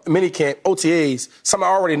of minicamp, OTAs, something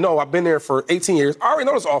I already know? I've been there for 18 years. I already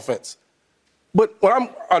know this offense. But when I'm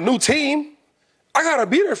a new team, I got to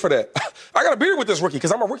be there for that. I got to be there with this rookie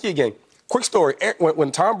because I'm a rookie again. Quick story.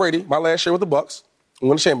 When Tom Brady, my last year with the Bucs,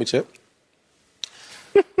 won the championship,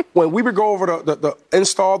 when we would go over the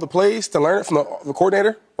install the plays to learn it from the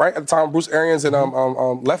coordinator, right, at the time, Bruce Arians and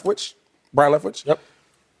Leftwich, Brian Leftwich. Yep.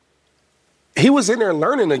 He was in there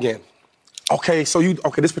learning again. Okay,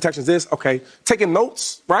 this protection's this. Okay, taking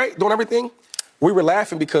notes, right, doing everything. We were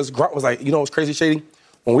laughing because Grunt was like, what's crazy, Shady?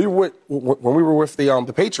 When we were with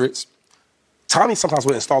the Patriots, Tommy sometimes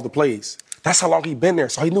would install the plays. That's how long he'd been there,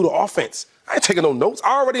 so he knew the offense. I ain't taking no notes.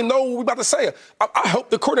 I already know what we're about to say. I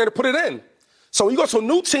helped the coordinator put it in. So when you go to a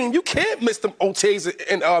new team, you can't miss them OTAs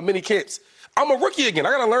and mini camps. I'm a rookie again.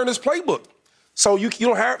 I got to learn this playbook. So you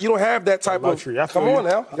don't have that type luxury. of. Come on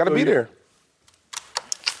now, you got to be there.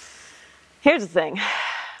 Here's the thing.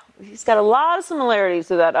 He's got a lot of similarities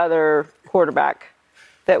to that other quarterback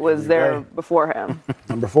that was there before him.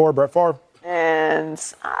 Number 4, Brett Favre. And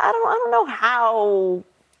I don't know how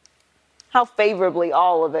favorably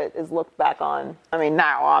all of it is looked back on. I mean,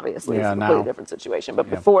 now obviously it's a completely different situation, but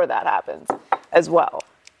before that happens as well.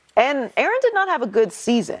 And Aaron did not have a good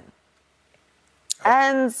season.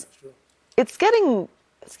 And it's getting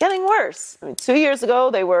worse. I mean, 2 years ago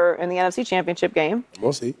they were in the NFC Championship game.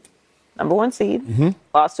 We'll see. Number 1 seed.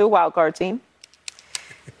 Lost to a wild card team.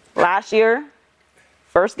 Last year,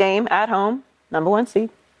 first game at home, number 1 seed.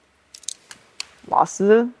 Lost to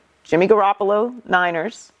the Jimmy Garoppolo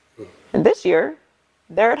Niners. And this year,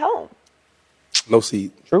 they're at home. No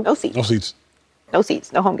seed. True. No seed. No seats. No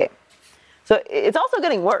seats. No home game. So it's also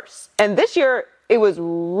getting worse. And this year, it was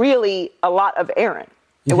really a lot of Aaron.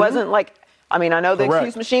 It wasn't like, I mean, I know the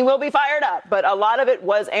excuse machine will be fired up, but a lot of it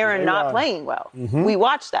was Aaron not playing well. We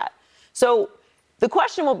watched that. So the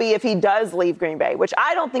question will be if he does leave Green Bay, which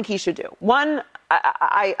I don't think he should do. One,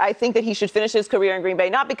 I think that he should finish his career in Green Bay,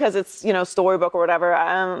 not because it's, storybook or whatever.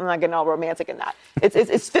 I'm not getting all romantic in that.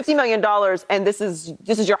 It's $50 million, and this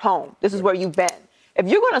is your home. This is where you've been. If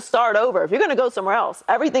you're going to start over, if you're going to go somewhere else,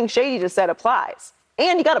 everything Shady just said applies.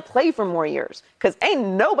 And you got to play for more years because ain't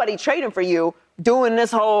nobody trading for you doing this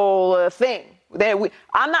whole thing.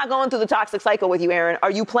 I'm not going through the toxic cycle with you, Aaron. Are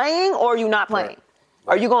you playing or are you not playing?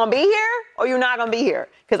 Are you going to be here or you're not going to be here?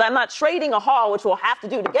 Because I'm not trading a haul, which we'll have to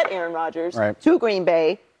do to get Aaron Rodgers to Green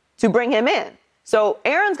Bay to bring him in. So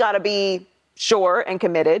Aaron's got to be sure and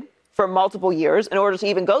committed for multiple years in order to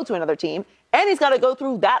even go to another team. And he's got to go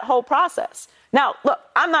through that whole process. Now, look,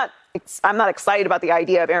 I'm not excited about the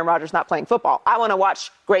idea of Aaron Rodgers not playing football. I want to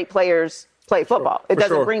watch great players play football. It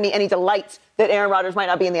doesn't bring me any delight that Aaron Rodgers might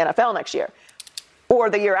not be in the NFL next year or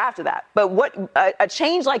the year after that. But what a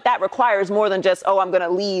change like that requires more than just, I'm going to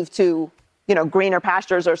leave to, greener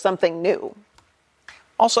pastures or something new.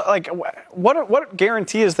 Also, like, what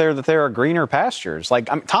guarantee is there that there are greener pastures? Like,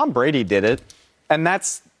 Tom Brady did it, and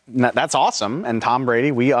that's awesome. And Tom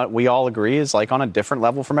Brady, we all agree, is like on a different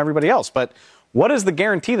level from everybody else. But what is the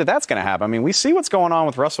guarantee that that's going to happen? I mean, we see what's going on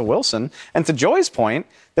with Russell Wilson. And to Joy's point,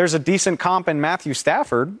 there's a decent comp in Matthew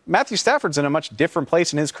Stafford. Matthew Stafford's in a much different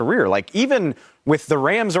place in his career. Like, even with the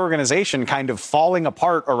Rams organization kind of falling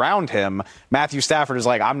apart around him, Matthew Stafford is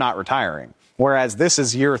like, I'm not retiring. Whereas this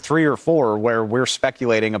is year 3 or 4 where we're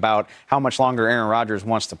speculating about how much longer Aaron Rodgers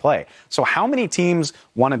wants to play. So how many teams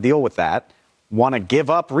want to deal with that, want to give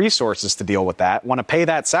up resources to deal with that, want to pay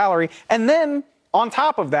that salary, and then on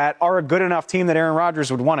top of that, are a good enough team that Aaron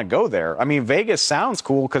Rodgers would want to go there? I mean, Vegas sounds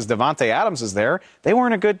cool because Devontae Adams is there. They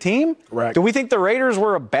weren't a good team. Right. Do we think the Raiders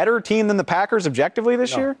were a better team than the Packers objectively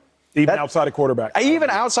this year? Even outside of quarterback. Even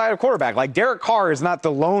outside of quarterback. Like, Derek Carr is not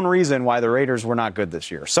the lone reason why the Raiders were not good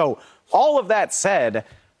this year. So all of that said,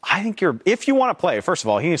 I think if you want to play, first of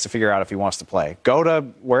all, he needs to figure out if he wants to play. Go to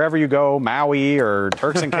wherever you go, Maui or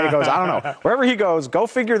Turks and Caicos, I don't know. Wherever he goes, go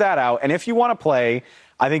figure that out. And if you want to play,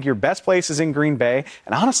 I think your best place is in Green Bay.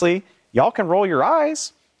 And honestly, y'all can roll your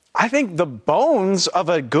eyes. I think the bones of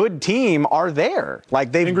a good team are there.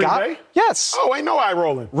 Like, they've got Green Bay? Yes. Oh, ain't no eye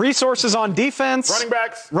rolling. Resources on defense.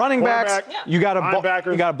 Running backs. Yeah. You got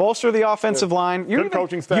to bolster the offensive line. Good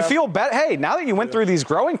coaching staff. You feel better. Hey, now that you went through these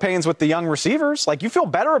growing pains with the young receivers, like, you feel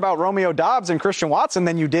better about Romeo Doubs and Christian Watson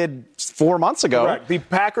than you did 4 months ago. Correct. The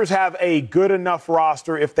Packers have a good enough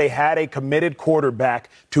roster if they had a committed quarterback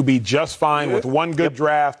to be just fine with one good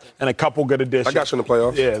draft and a couple good additions. I got you in the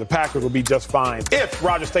playoffs. Yeah, the Packers will be just fine if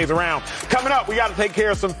Rodgers stays around. Coming up, we got to take care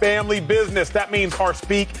of some family business. That means our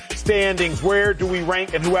Speak standings. Where do we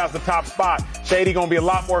rank and who has the top spot? Shady going to be a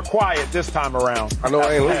lot more quiet this time around. I know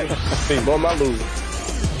I ain't losing. No, I'm not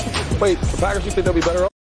losing. Wait, the Packers, you think they'll be better off?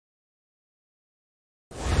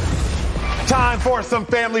 Time for some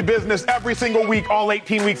family business. Every single week, all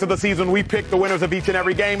 18 weeks of the season, we pick the winners of each and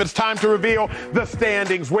every game. It's time to reveal the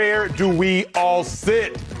standings. Where do we all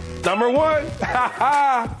sit? Number 1.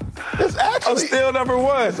 It's actually I'm still number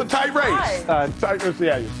 1. It's a tight race. Tight race,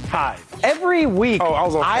 yeah, tied. Every week,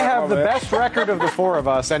 I have the best record of the 4 of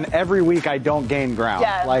us, and every week I don't gain ground.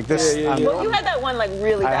 Yeah. Like this. Yeah. Well, you had that one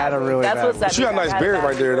really bad. I had a really That's bad what's one. up. You got a nice beard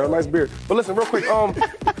right there, though. Nice beard. But listen, real quick.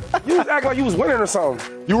 You was acting like you was winning or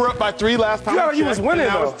something. You were up by 3 last time. Yeah, you was winning,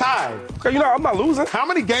 and now though. it's tied. Okay, I'm not losing. How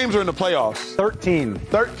many games are in the playoffs? 13.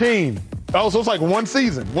 13. Oh, so it's like one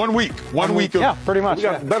season, 1 week. 1 week of. Yeah, pretty much. We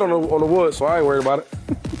got bet on the wood, so I ain't worried about it.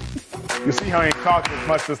 You see how I ain't talking as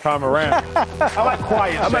much this time around. I like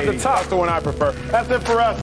quiet. I'm at the Shady. top. That's the one I prefer. That's it for us.